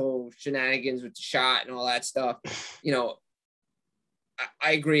 and his whole shenanigans with the shot and all that stuff.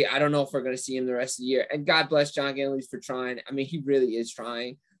 I agree. I don't know if we're going to see him the rest of the year. And God bless John Gillies for trying. I mean, he really is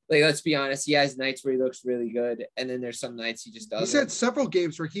trying. Like, let's be honest, he has nights where he looks really good, and then there's some nights he just doesn't. He's had several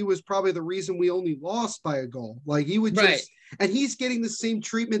games where he was probably the reason we only lost by a goal. Like, he would just – and he's getting the same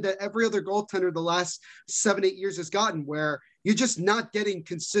treatment that every other goaltender the last 7-8 years has gotten, where you're just not getting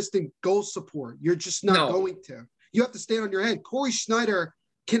consistent goal support. You're just not going to. You have to stand on your head. Corey Schneider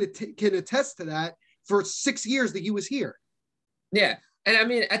can attest to that for 6 years that he was here. Yeah. And I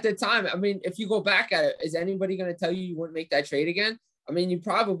mean, at the time, if you go back at it, is anybody going to tell you wouldn't make that trade again? I mean, you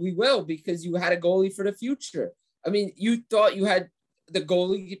probably will, because you had a goalie for the future. I mean, you thought you had the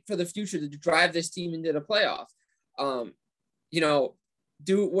goalie for the future to drive this team into the playoffs. What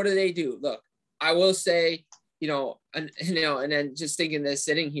do they do? Look, I will say, and then just thinking this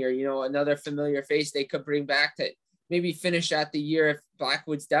sitting here, another familiar face they could bring back to maybe finish out the year if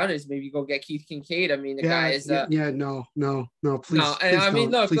Blackwood's down is maybe go get Keith Kincaid. I mean, the guy is no, please. No, and I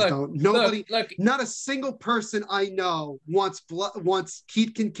mean, look, don't. Nobody, look, not a single person I know wants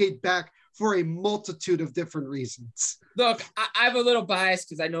Keith Kincaid back for a multitude of different reasons. Look, I have a little bias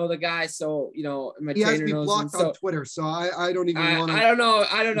because I know the guy, so my he trainer has to be knows blocked him, on Twitter, so I don't even want to.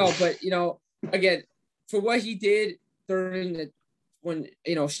 I don't know, but again, for what he did during when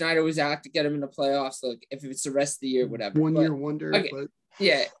Schneider was out to get him in the playoffs, like if it's the rest of the year, whatever. Year wonder, but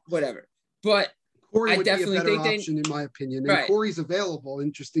yeah, whatever. But Corey would definitely be a better option in my opinion. And Corey's available,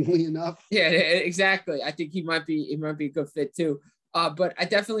 interestingly enough. Yeah, exactly. I think he might be a good fit too. But I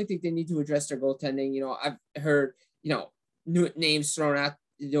definitely think they need to address their goaltending. I've heard new names thrown out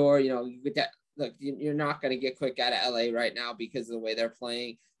the door. With that, look, you're not going to get quick out of LA right now because of the way they're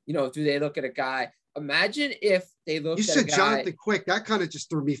playing. Do they look at a guy? Imagine if they looked at a guy. You said Jonathan Quick. That kind of just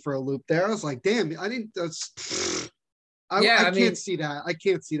threw me for a loop there. I was like, damn, I didn't. I can't see that. I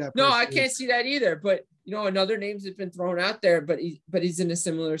can't see that. No, I can't see that either. But another names have been thrown out there, but he's in a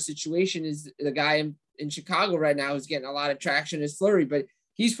similar situation as the guy in Chicago right now who's getting a lot of traction is Fleury, but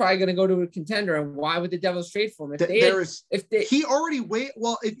he's probably going to go to a contender. And why would the Devils trade for him? He already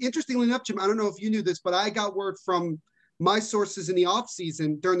interestingly enough, Jim, I don't know if you knew this, but I got word from my sources in the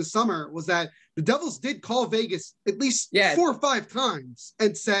offseason during the summer was that the Devils did call Vegas at least 4 or 5 times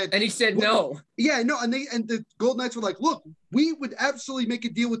and he said no. Yeah, no. And the Golden Knights were like, look, we would absolutely make a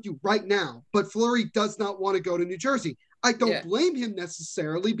deal with you right now, but Fleury does not want to go to New Jersey. I don't blame him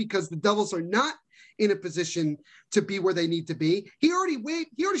necessarily because the Devils are not in a position to be where they need to be. He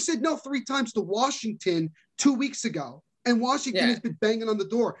already said no 3 times to Washington 2 weeks ago. And Washington has been banging on the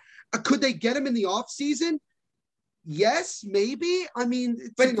door. Could they get him in the offseason? Yes, maybe. I mean,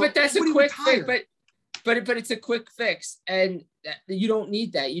 but that's a quick fix. But it's a quick fix, and you don't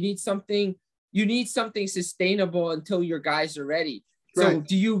need that. You need something you need something sustainable until your guys are ready. So Right.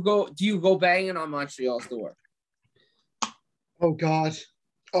 do you go banging on Montreal's door? Oh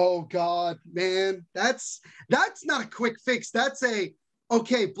God, man. That's not a quick fix. That's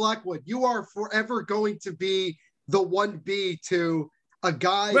okay, Blackwood, you are forever going to be the 1B to a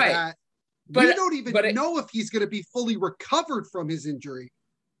guy Right. that But- we don't even but it- know if he's going to be fully recovered from his injury.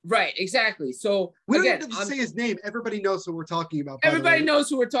 Right, exactly. So We don't again, even have to say his name. Everybody knows who we're talking about. by the everybody way. knows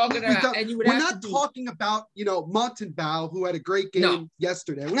who we're talking about, and you would We're have not to talking about, Montenbaugh, who had a great game No.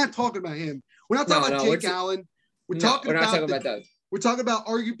 yesterday. We're not talking about him. We're not talking about No, Jake Allen. We're No, talking we're not about talking about those. We're talking about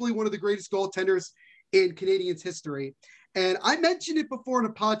arguably one of the greatest goaltenders in Canadians history. And I mentioned it before in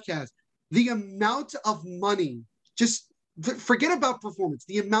a podcast, the amount of money, just forget about performance,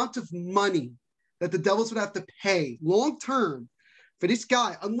 the amount of money that the Devils would have to pay long-term for this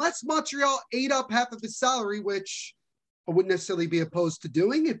guy, unless Montreal ate up half of his salary, which I wouldn't necessarily be opposed to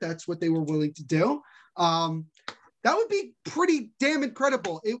doing if that's what they were willing to do. That would be pretty damn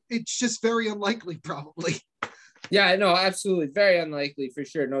incredible. It's just very unlikely, probably. Yeah, no, absolutely. Very unlikely for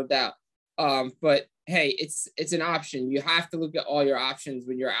sure, no doubt. But hey, it's an option. You have to look at all your options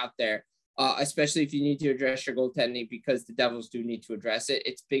when you're out there, especially if you need to address your goaltending, because the Devils do need to address it.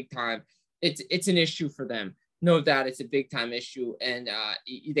 It's big time. It's an issue for them. No doubt it's a big time issue. And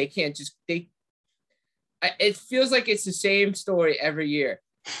they can't just it feels like it's the same story every year.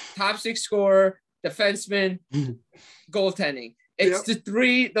 Top 6 scorer, defenseman, goaltending. It's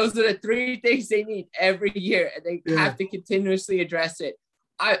those are the 3 things they need every year, and they have to continuously address it.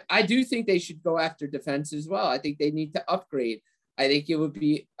 I do think they should go after defense as well. I think they need to upgrade. I think it would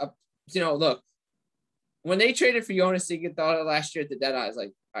be look, when they traded for Jonas Siegenthaler last year at the deadline, I was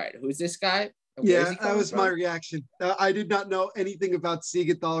like, all right, who's this guy? Yeah, that was my reaction. I did not know anything about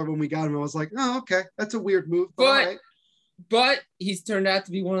Siegenthaler when we got him. I was like, oh, okay, that's a weird move. But he's turned out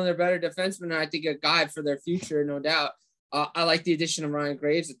to be one of their better defensemen, and I think a guide for their future, no doubt. I like the addition of Ryan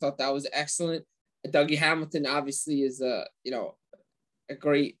Graves. I thought that was excellent. Dougie Hamilton obviously is a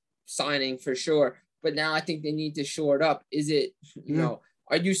great signing for sure. But now I think they need to shore it up. Is it,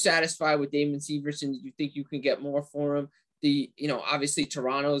 are you satisfied with Damon Severson? Do you think you can get more for him? Obviously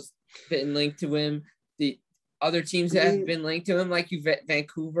Toronto's been linked to him. The other teams that have been linked to him, like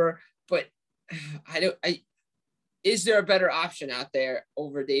Vancouver, but is there a better option out there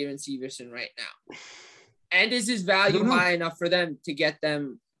over Damon Severson right now? And is his value high enough for them to get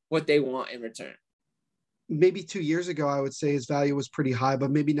them what they want in return? Maybe 2 years ago, I would say his value was pretty high,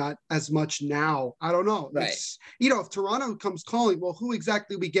 but maybe not as much now. I don't know. Right. If Toronto comes calling, well, who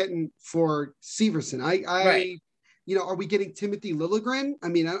exactly are we getting for Severson? Right. Are we getting Timothy Liljegren? I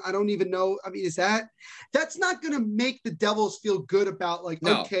mean, I don't even know. I mean, that's not going to make the Devils feel good about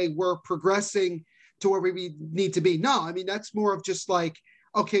okay, we're progressing to where we need to be. No, I mean, that's more of just like,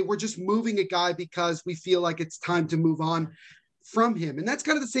 okay, we're just moving a guy because we feel like it's time to move on from him. And that's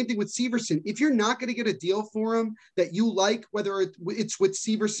kind of the same thing with Severson. If you're not going to get a deal for him that you like, whether it's with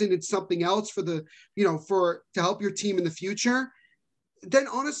Severson, it's something else for to help your team in the future, then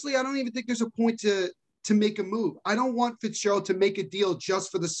honestly, I don't even think there's a point to make a move. I don't want Fitzgerald to make a deal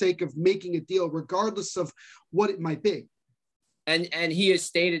just for the sake of making a deal, regardless of what it might be. And he has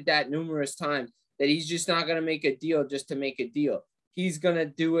stated that numerous times, that he's just not going to make a deal just to make a deal. He's going to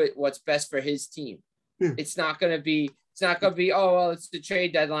do it what's best for his team. Yeah. It's not going to be, oh, well, it's the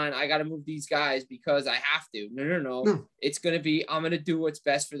trade deadline, I got to move these guys because I have to. No. It's going to be, I'm going to do what's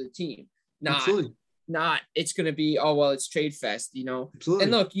best for the team. Not it's going to be, oh, well, it's trade fest, Absolutely.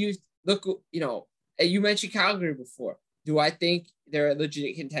 And you mentioned Calgary before. Do I think they're a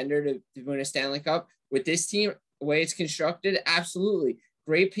legit contender to win a Stanley Cup? With this team, the way it's constructed, absolutely.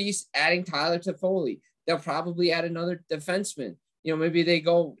 Great piece, adding Tyler Toffoli. They'll probably add another defenseman. Maybe they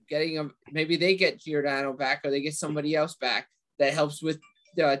maybe they get Giordano back, or they get somebody else back that helps with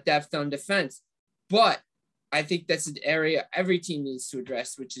the depth on defense. But I think that's an area every team needs to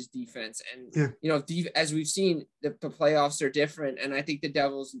address, which is defense. And, as we've seen, the playoffs are different. And I think the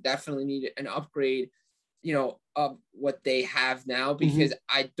Devils definitely need an upgrade, of what they have now, because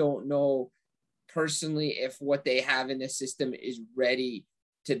I don't know personally if what they have in the system is ready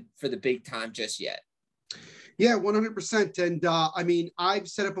for the big time just yet. Yeah, 100%. And I've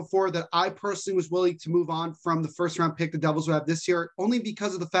said it before that I personally was willing to move on from the first round pick the Devils would have this year, only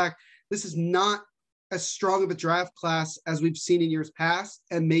because of the fact this is not as strong of a draft class as we've seen in years past.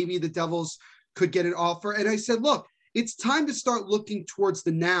 And maybe the Devils could get an offer. And I said, look, it's time to start looking towards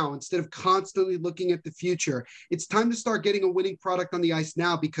the now instead of constantly looking at the future. It's time to start getting a winning product on the ice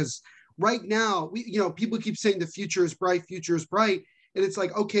now, because right now, people keep saying the future is bright. And it's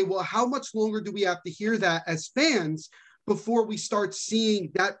like, okay, well, how much longer do we have to hear that as fans before we start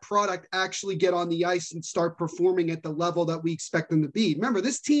seeing that product actually get on the ice and start performing at the level that we expect them to be. Remember,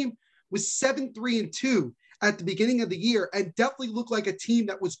 this team was 7-3-2 at the beginning of the year and definitely looked like a team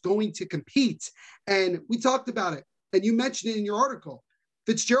that was going to compete. And we talked about it, and you mentioned it in your article.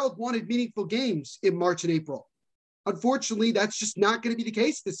 Fitzgerald wanted meaningful games in March and April. Unfortunately, that's just not going to be the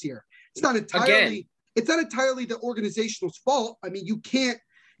case this year. It's not entirely the organizational's fault. I mean, you can't,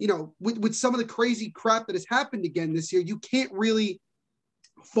 with some of the crazy crap that has happened again this year, you can't really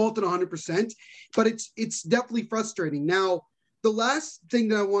fault it 100%, but it's definitely frustrating. Now, the last thing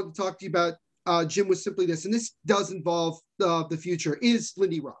that I wanted to talk to you about, Jim, was simply this, and this does involve the future, is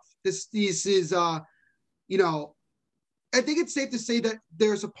Lindy Ruff. This is, I think it's safe to say that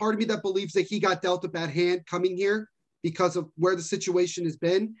there's a part of me that believes that he got dealt a bad hand coming here because of where the situation has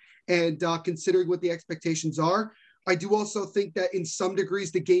been and considering what the expectations are. I do also think that in some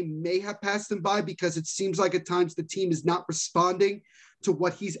degrees, the game may have passed him by because it seems like at times the team is not responding to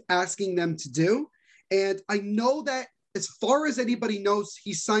what he's asking them to do. And I know that as far as anybody knows,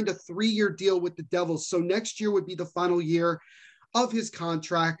 he signed a 3-year deal with the Devils. So next year would be the final year of his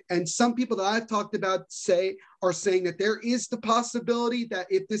contract. And some people that I've talked about are saying that there is the possibility that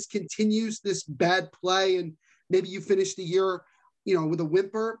if this continues, this bad play, and maybe you finish the year, with a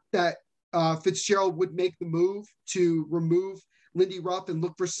whimper, that Fitzgerald would make the move to remove Lindy Ruff and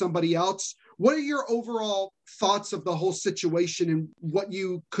look for somebody else. What are your overall thoughts of the whole situation and what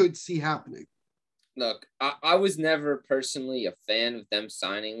you could see happening? Look, I was never personally a fan of them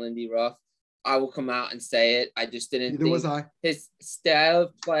signing Lindy Ruff. I will come out and say it. I just didn't Neither was I. His style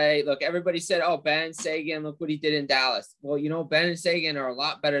of play. Look, everybody said, oh, Ben Sagan, look what he did in Dallas. Well, Ben and Sagan are a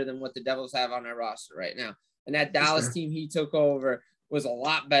lot better than what the Devils have on their roster right now. And that Dallas team he took over was a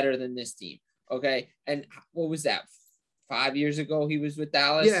lot better than this team. Okay. And what was that? 5 years ago he was with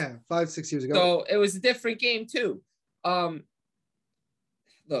Dallas? Yeah, 5-6 years ago. So it was a different game too.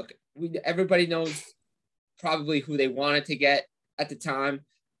 Look, everybody knows probably who they wanted to get at the time.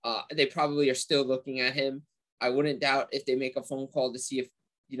 They probably are still looking at him. I wouldn't doubt if they make a phone call to see if,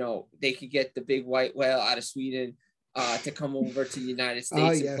 they could get the big white whale out of Sweden to come over to the United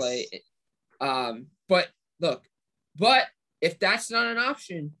States and play. But if that's not an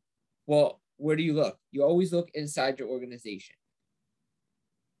option, well, where do you look? You always look inside your organization.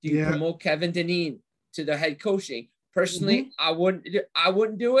 Do you promote Kevin Dineen to the head coaching? Personally, I wouldn't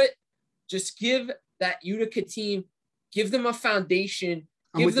do it. Just give that Utica team, give them a foundation,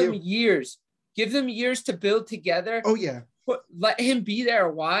 give them years to build together. Oh yeah. Let him be there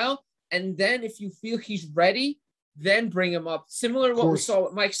a while. And then if you feel he's ready, then bring him up. Similar to what we saw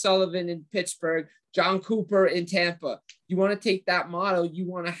with Mike Sullivan in Pittsburgh, John Cooper in Tampa. You want to take that model. You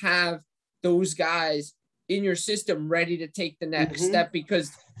want to have those guys in your system ready to take the next step,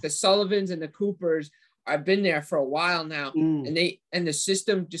 because the Sullivans and the Coopers have been there for a while now, and the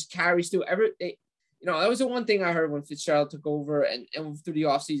system just carries through that was the one thing I heard when Fitzgerald took over and through the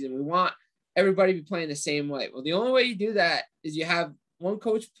offseason. We want everybody to be playing the same way. Well, the only way you do that is you have one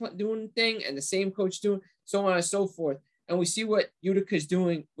coach doing the thing and the same coach doing so on and so forth. And we see what Utica is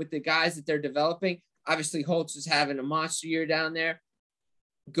doing with the guys that they're developing. Obviously, Holtz is having a monster year down there.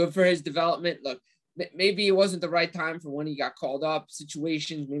 Good for his development. Look, maybe it wasn't the right time for when he got called up,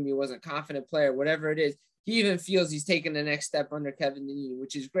 situations. Maybe he wasn't a confident player, whatever it is. He even feels he's taking the next step under Kevin Dineen,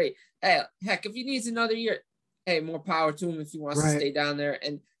 which is great. Hey, heck, if he needs another year, hey, more power to him if he wants to stay down there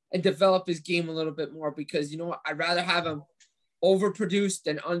and develop his game a little bit more, because, I'd rather have him overproduced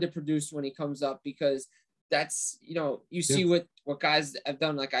than underproduced when he comes up, because that's, you see what guys have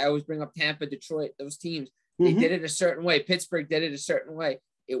done. Like I always bring up Tampa, Detroit, those teams, they did it a certain way. Pittsburgh did it a certain way.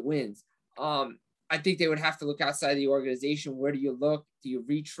 It wins. I think they would have to look outside the organization. Where do you look? Do you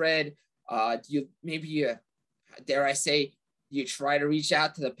retread? Do you dare I say, do you try to reach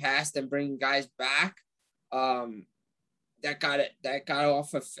out to the past and bring guys back? That got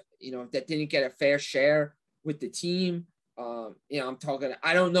off of, that didn't get a fair share with the team.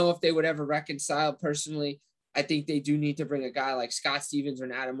 I don't know if they would ever reconcile personally. I think they do need to bring a guy like Scott Stevens or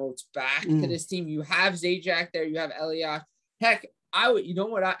an Adam Oates back to this team. You have Zajac there. You have Elias. Heck,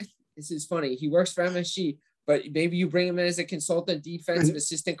 this is funny. He works for MSG, but maybe you bring him in as a consultant defensive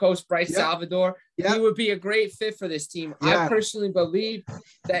assistant coach, Bryce Salvador. He would be a great fit for this team. I personally believe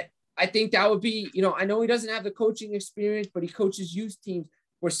that. I think that would be, I know he doesn't have the coaching experience, but he coaches youth teams.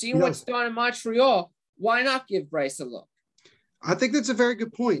 We're seeing what's done in Montreal. Why not give Bryce a look? I think that's a very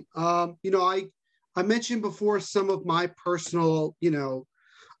good point. I mentioned before some of my personal,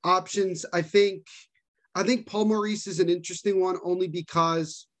 options. I think Paul Maurice is an interesting one, only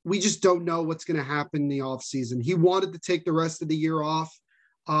because we just don't know what's going to happen in the offseason. He wanted to take the rest of the year off.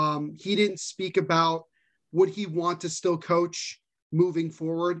 He didn't speak about would he want to still coach moving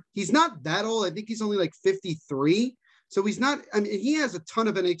forward? He's not that old. I think he's only like 53. So he's not, I mean, he has a ton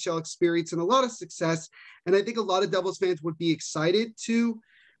of NHL experience and a lot of success. And I think a lot of Devils fans would be excited to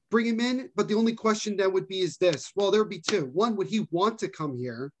bring him in. But the only question then would be is this. Well, there would be two. One, would he want to come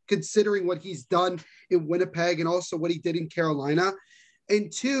here, considering what he's done in Winnipeg and also what he did in Carolina? And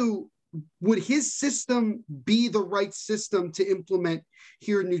two, would his system be the right system to implement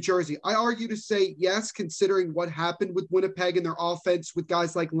here in New Jersey? I argue to say yes, considering what happened with Winnipeg and their offense with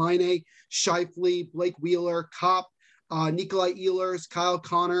guys like Laine, Scheifele, Blake Wheeler, Kopp, Nikolai Ehlers, Kyle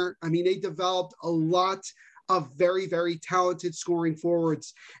Connor. I mean, they developed a lot of very, very talented scoring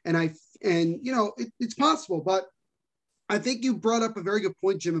forwards. And you know, it's possible, but I think you brought up a very good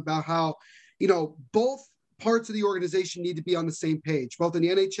point, Jim, about how, you know, both parts of the organization need to be on the same page, both in the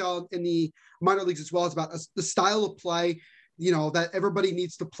NHL and the minor leagues, as well as about the style of play, you know, that everybody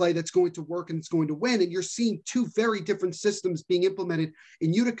needs to play that's going to work and it's going to win. And you're seeing two very different systems being implemented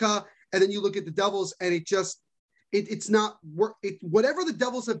in Utica. And then you look at the Devils and it's not work. Whatever the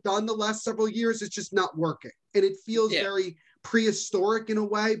Devils have done the last several years, it's just not working. And it feels very prehistoric in a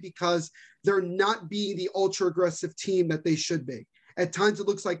way because they're not being the ultra aggressive team that they should be. At times it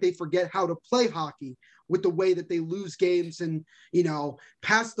looks like they forget how to play hockey with the way that they lose games and, you know,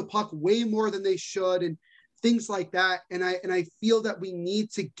 pass the puck way more than they should and things like that. And I feel that we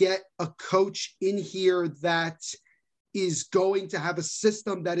need to get a coach in here that is going to have a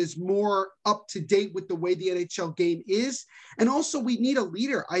system that is more up to date with the way the NHL game is. And also we need a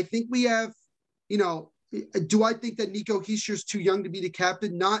leader. I think we have, you know, do I think that Nico Hischier's too young to be the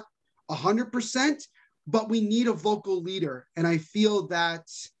captain? Not 100%, but we need a vocal leader. And I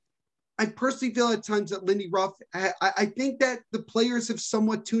personally feel at times that Lindy Ruff, I think that the players have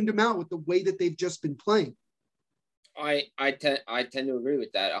somewhat tuned him out with the way that they've just been playing. I tend to agree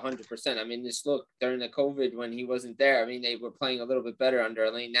with that 100%. I mean, just look during the COVID when he wasn't there. I mean, they were playing a little bit better under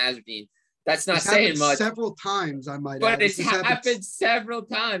Alain Nasreddine. That's not saying much. Several times, I might add. But it's happened several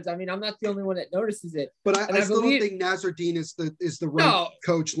times. I mean, I'm not the only one that notices it. But I still don't think Nasreddine is the right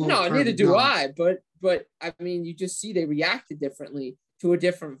coach long term. No, neither do I. But I mean, you just see they reacted differently to a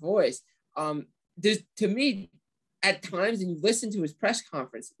different voice. To me, at times, and you listen to his press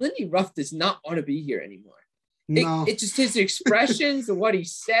conference, Lindy Ruff does not want to be here anymore. No. It's just his expressions and what he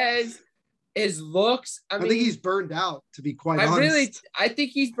says, his looks. I mean, think he's burned out, to be quite honest. I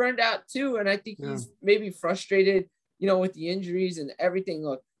think he's burned out too. And I think he's maybe frustrated, you know, with the injuries and everything.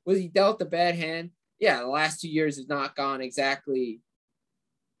 Look, was he dealt a bad hand? Yeah, the last 2 years has not gone exactly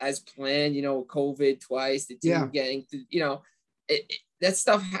as planned, you know, COVID twice, the team getting to, you know, that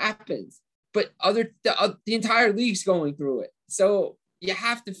stuff happens. But the entire league's going through it. So you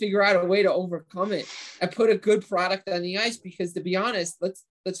have to figure out a way to overcome it and put a good product on the ice because, to be honest,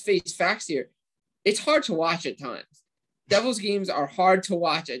 let's face facts here. It's hard to watch at times. Devils games are hard to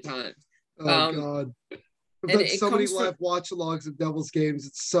watch at times. Oh, God. I've done so many live watch-alongs of Devils games.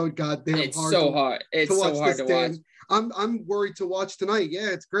 It's so goddamn hard. It's so hard. It's so hard to watch. I'm worried to watch tonight. Yeah,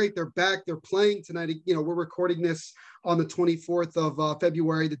 it's great. They're back. They're playing tonight. You know, we're recording this on the 24th of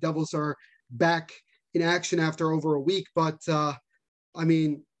February. The Devils are back in action after over a week. But, I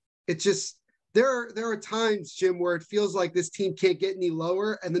mean, it's just there are times, Jim, where it feels like this team can't get any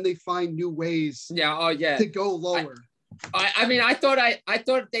lower, and then they find new ways to go lower. I mean, I thought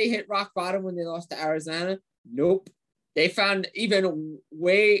they hit rock bottom when they lost to Arizona. Nope. They found even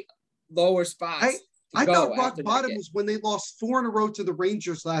way lower spots. I thought rock bottom was when they lost 4 in a row to the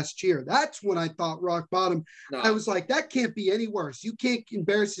Rangers last year. That's when I thought rock bottom. No. I was like, that can't be any worse. You can't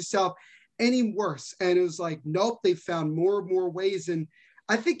embarrass yourself any worse. And it was like, nope, they found more and more ways. And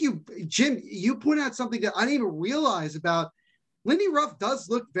I think Jim, you pointed out something that I didn't even realize about. Lindy Ruff does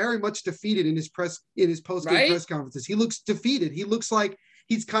look very much defeated in his post-game press conferences. He looks defeated. He looks like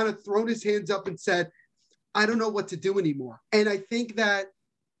he's kind of thrown his hands up and said, I don't know what to do anymore. And I think that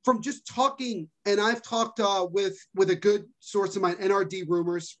from just talking, and I've talked with a good source of mine, NRD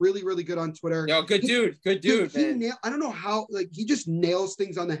Rumors, really, really good on Twitter. Yo, good dude, man. I don't know how, he just nails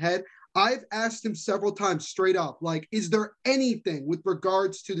things on the head. I've asked him several times straight up, is there anything with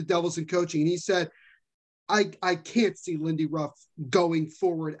regards to the Devils and coaching? And he said, I can't see Lindy Ruff going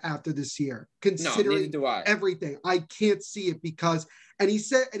forward after this year, considering everything. I can't see it because, and he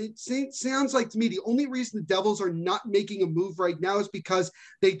said, and it sounds like to me, the only reason the Devils are not making a move right now is because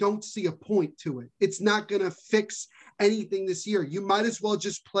they don't see a point to it. It's not going to fix anything this year. You might as well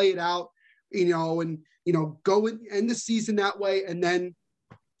just play it out, and go and end the season that way and then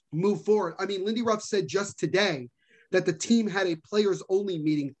move forward. I mean, Lindy Ruff said just today that the team had a players only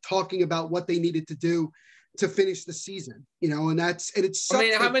meeting talking about what they needed to do to finish the season, and it's such,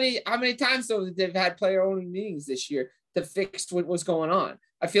 I mean, how many times though they've had player only meetings this year to fix what was going on?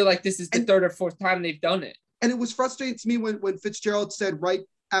 I feel like this is the third or fourth time they've done it. And it was frustrating to me when Fitzgerald said right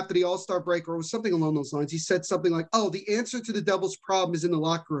after the All-Star break, or it was something along those lines, he said something like, "Oh, the answer to the Devils' problem is in the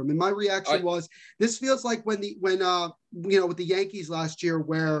locker room." And my reaction was, this feels like when with the Yankees last year,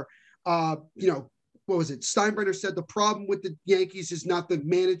 where what was it? Steinbrenner said the problem with the Yankees is not the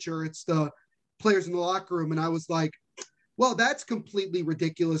manager, it's the players in the locker room. And I was like, well, that's completely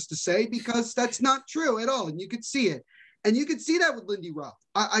ridiculous to say, because that's not true at all. And you could see it. And you could see that with Lindy Ruff.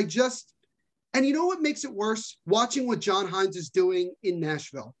 And you know what makes it worse? Watching what John Hines is doing in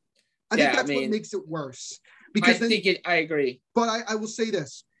Nashville. I think that's what makes it worse. Because I agree. But I will say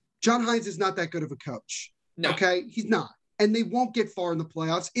this. John Hines is not that good of a coach. No. Okay? He's not. And they won't get far in the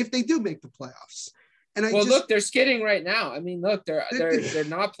playoffs if they do make the playoffs. And look, they're skidding right now. I mean, look, they're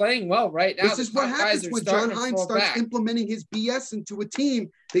not playing well right now. This is what happens when John Hines starts implementing his BS into a team.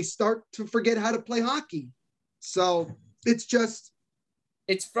 They start to forget how to play hockey. So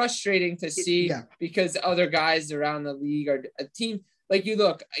it's frustrating to see because other guys around the league are a team like you.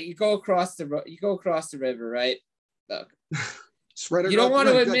 Look, you go across the river, right? Look, you don't want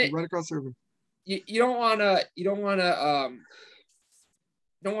to admit right across the river. You don't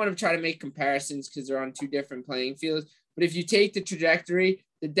want to try to make comparisons because they're on two different playing fields. But if you take the trajectory,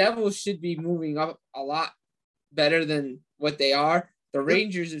 the Devils should be moving up a lot better than what they are. The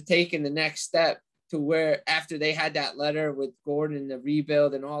Rangers have taken the next step to where after they had that letter with Gordon, the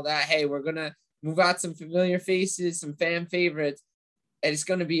rebuild and all that, hey, we're going to move out some familiar faces, some fan favorites, and it's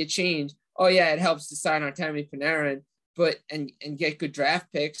going to be a change. Oh, yeah, it helps to sign Artemi Panarin, but and get good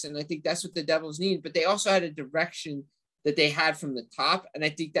draft picks. And I think that's what the Devils need. But they also had a direction that they had from the top. And I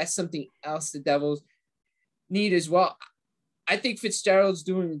think that's something else the Devils need as well. I think Fitzgerald's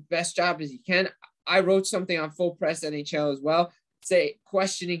doing the best job as he can. I wrote something on Full Press NHL as well,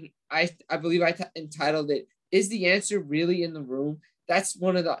 questioning, I believe I entitled it, "Is the answer really in the room?" That's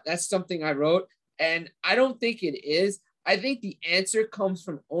something I wrote. And I don't think it is. I think the answer comes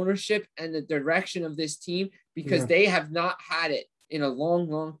from ownership and the direction of this team, because they have not had it in a long,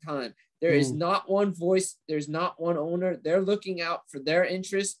 long time. There is not one voice. There's not one owner. They're looking out for their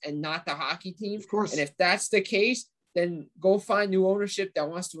interests and not the hockey team. Of course. And if that's the case, then go find new ownership that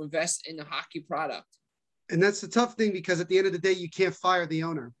wants to invest in the hockey product. And that's the tough thing, because at the end of the day, you can't fire the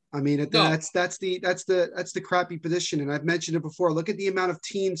owner. I mean, that's the crappy position. And I've mentioned it before. Look at the amount of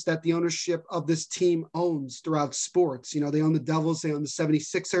teams that the ownership of this team owns throughout sports. They own the Devils, they own the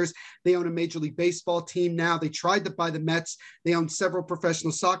 76ers, they own a Major League Baseball team now. They tried to buy the Mets. They own several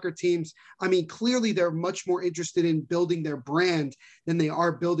professional soccer teams. I mean, clearly they're much more interested in building their brand than they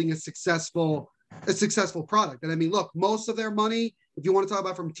are building a successful product. And I mean, look, most of their money, if you want to talk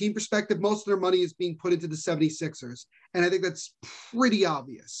about from a team perspective, most of their money is being put into the 76ers. And I think that's pretty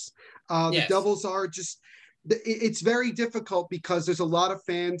obvious. The Devils are it's very difficult, because there's a lot of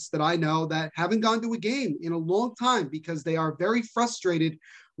fans that I know that haven't gone to a game in a long time, because they are very frustrated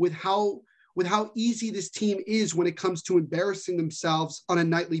with how easy this team is when it comes to embarrassing themselves on a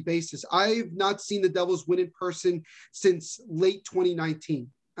nightly basis. I've not seen the Devils win in person since late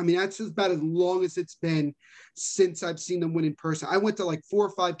 2019. I mean, that's about as long as it's been since I've seen them win in person. I went to like 4 or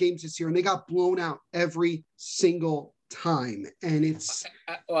 5 games this year, and they got blown out every single time. And it's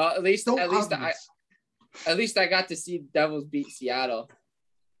at least I got to see the Devils beat Seattle.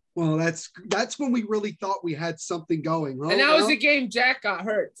 Well, that's when we really thought we had something going, right? And that was the game Jack got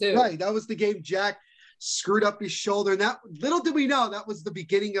hurt too. Right, that was the game Jack screwed up his shoulder, and that, little did we know, that was the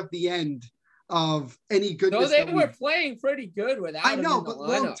beginning of the end of any goodness. No, they were playing pretty good without him. I know, but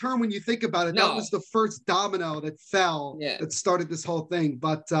long term, when you think about it, that was the first domino that fell that started this whole thing.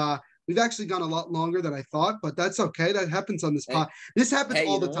 But we've actually gone a lot longer than I thought, but that's okay. That happens on this pod. This happens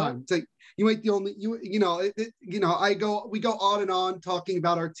all the time. It's like, you ain't the only, we go on and on talking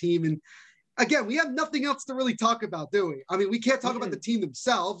about our team. And again, we have nothing else to really talk about, do we? I mean, we can't talk about the team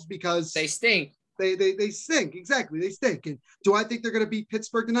themselves because they stink. They stink. Exactly. They stink. And do I think they're going to beat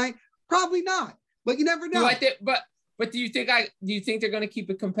Pittsburgh tonight? Probably not, but you never know. But do you think they're going to keep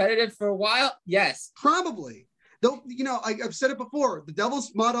it competitive for a while? Yes, probably. Though, I've said it before. The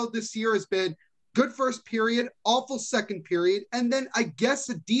Devils' motto this year has been good first period, awful second period, and then I guess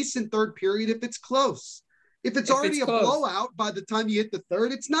a decent third period if it's close. If it's already a blowout by the time you hit the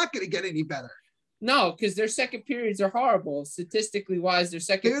third, it's not going to get any better. No, because their second periods are horrible. Statistically wise, their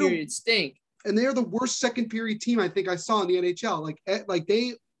second periods stink. And they are the worst second period team I think I saw in the NHL. Like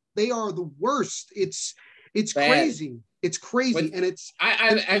they are the worst. It's crazy. It's crazy. And it's.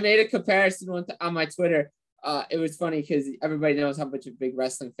 I made a comparison on my Twitter. it was funny because everybody knows how much a big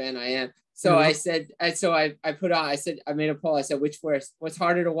wrestling fan I am. So I said, I made a poll. I said, which worse? What's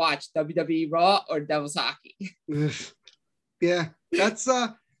harder to watch, WWE Raw or Devils hockey? Yeah, that's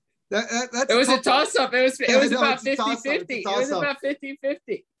it was a toss up. It was about 50-50. It was about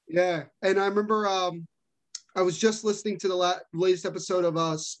 50-50. Yeah, and I remember I was just listening to the latest episode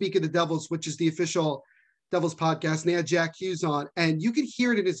of Speak of the Devils, which is the official Devils podcast, and they had Jack Hughes on, and you could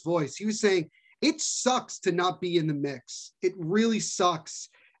hear it in his voice. He was saying, it sucks to not be in the mix. It really sucks.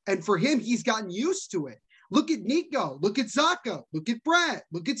 And for him, he's gotten used to it. Look at Nico. Look at Zaka. Look at Brett.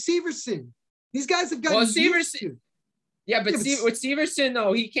 Look at Severson. These guys have gotten used to it. Yeah, but with Severson,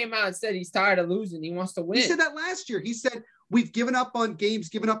 though, he came out and said he's tired of losing. He wants to win. He said that last year. He said, we've given up on games,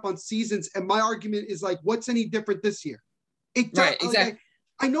 given up on seasons. And my argument is like, what's any different this year? Right, exactly.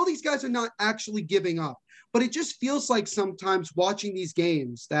 I know these guys are not actually giving up, but it just feels like sometimes watching these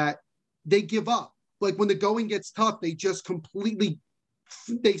games that they give up. Like when the going gets tough, they just completely,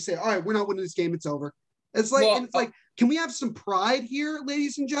 they say, all right, we're not winning this game. It's over. It's like, can we have some pride here,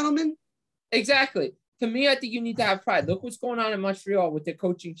 ladies and gentlemen? Exactly. To me, I think you need to have pride. Look what's going on in Montreal with the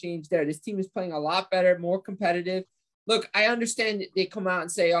coaching change there. This team is playing a lot better, more competitive. Look, I understand that they come out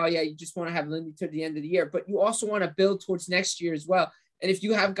and say, oh, yeah, you just want to have Lindy to the end of the year, but you also want to build towards next year as well. And if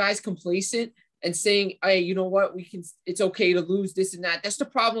you have guys complacent and saying, hey, you know what, it's okay to lose this and that. That's the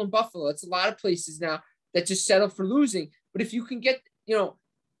problem in Buffalo. It's a lot of places now that just settle for losing. But if you can get,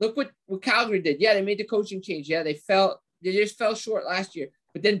 look what Calgary did. Yeah, they made the coaching change. Yeah, they just fell short last year.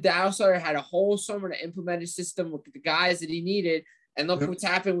 But then Daryl Sutter had a whole summer to implement a system with the guys that he needed. And look what's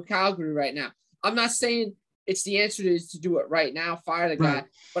happening with Calgary right now. I'm not saying it's the answer to do it right now, fire the guy.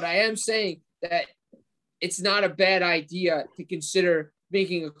 But I am saying that it's not a bad idea to consider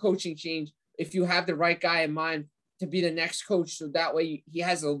making a coaching change if you have the right guy in mind to be the next coach. So that way he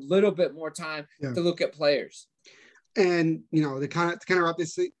has a little bit more time to look at players. And, to kind of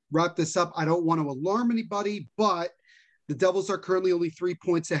wrap this up, I don't want to alarm anybody, but the Devils are currently only 3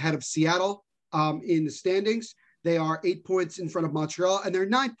 points ahead of Seattle in the standings. They are 8 points in front of Montreal, and they're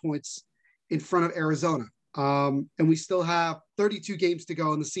 9 points in front of Arizona. And we still have 32 games to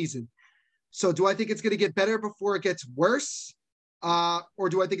go in the season. So do I think it's going to get better before it gets worse? Or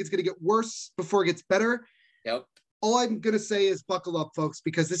do I think it's going to get worse before it gets better? Yep. All I'm going to say is buckle up, folks,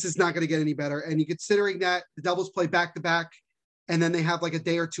 because this is not going to get any better. And you considering that the Devils play back-to-back, and then they have like a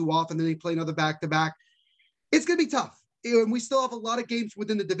day or two off, and then they play another back-to-back, it's going to be tough. And we still have a lot of games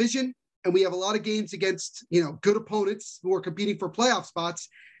within the division, and we have a lot of games against, good opponents who are competing for playoff spots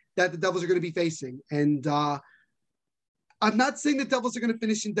that the Devils are going to be facing. And I'm not saying the Devils are going to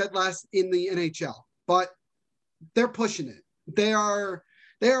finish in dead last in the NHL, but they're pushing it. They are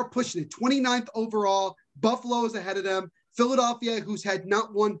pushing it. 29th overall. Buffalo is ahead of them. Philadelphia, who's had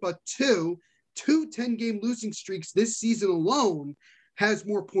not one but two 10-game losing streaks this season alone, has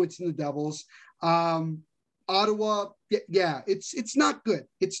more points than the Devils. Ottawa, yeah, it's not good.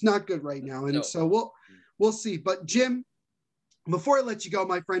 It's not good right now. And so we'll see. But Jim, before I let you go,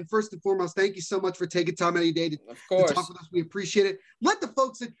 my friend, first and foremost, thank you so much for taking time out of your day to talk with us. We appreciate it. Let the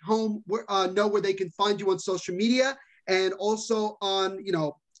folks at home know where they can find you on social media and also on,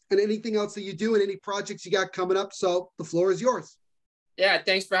 and anything else that you do and any projects you got coming up. So the floor is yours. Yeah,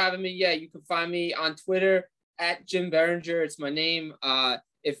 thanks for having me. Yeah, you can find me on Twitter at Jim Berenger. It's my name.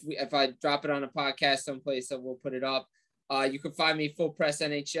 If I drop it on a podcast someplace, I will put it up. You can find me Full Press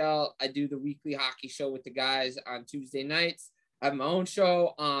NHL. I do the weekly hockey show with the guys on Tuesday nights. I have my own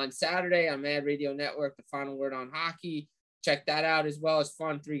show on Saturday on Mad Radio Network, The Final Word on Hockey. Check that out as well. It's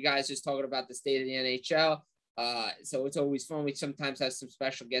fun. 3 guys just talking about the state of the NHL. So it's always fun. We sometimes have some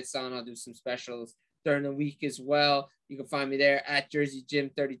special guests on. I'll do some specials during the week as well. You can find me there at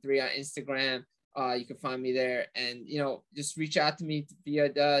JerseyJim33 on Instagram. You can find me there, and just reach out to me via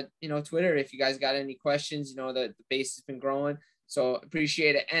Twitter if you guys got any questions. The base has been growing, so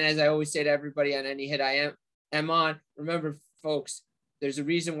appreciate it. And as I always say to everybody on any hit I am on, remember, folks, there's a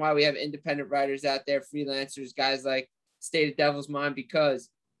reason why we have independent writers out there, freelancers, guys like State of Devil's Mind, because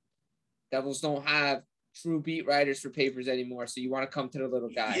Devils don't have true beat writers for papers anymore. So you want to come to the little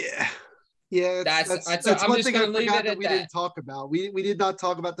guy. Yeah, that's one thing I forgot that we didn't talk about. We did not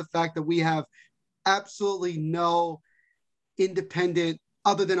talk about the fact that we have absolutely no independent,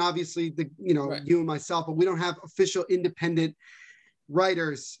 other than obviously you and myself, but we don't have official independent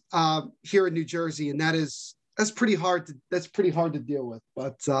writers here in New Jersey, and that's pretty hard to deal with.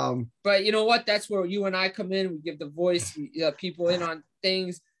 But you know what? That's where you and I come in. We give the voice, people in on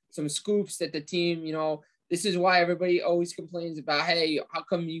things, some scoops that the team, this is why everybody always complains about, hey, how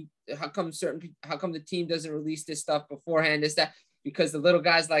come the team doesn't release this stuff beforehand? That because the little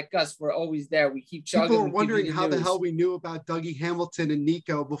guys like us, we're always there. We keep chugging. People are wondering how the hell we knew about Dougie Hamilton and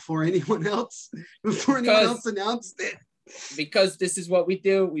Nico before anyone else announced it. Because this is what we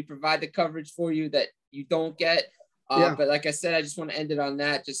do. We provide the coverage for you that you don't get. But like I said, I just want to end it on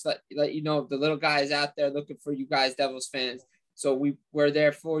that. Just let you know the little guys out there looking for you guys, Devils fans. So we're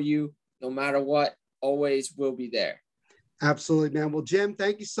there for you no matter what. Always will be there. Absolutely, man. Well, Jim,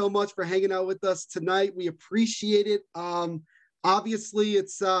 thank you so much for hanging out with us tonight. We appreciate it. Obviously,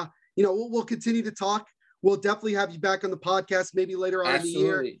 it's we'll continue to talk. We'll definitely have you back on the podcast maybe later on in the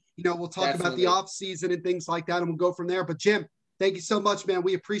year. We'll talk about the off season and things like that, and we'll go from there. But Jim, thank you so much, man.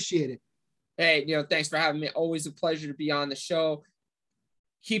 We appreciate it. Hey, thanks for having me. Always a pleasure to be on the show.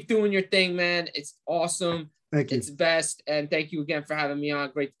 Keep doing your thing, man. It's awesome. Thank you. It's the best. And thank you again for having me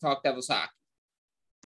on. Great to talk Devils hockey.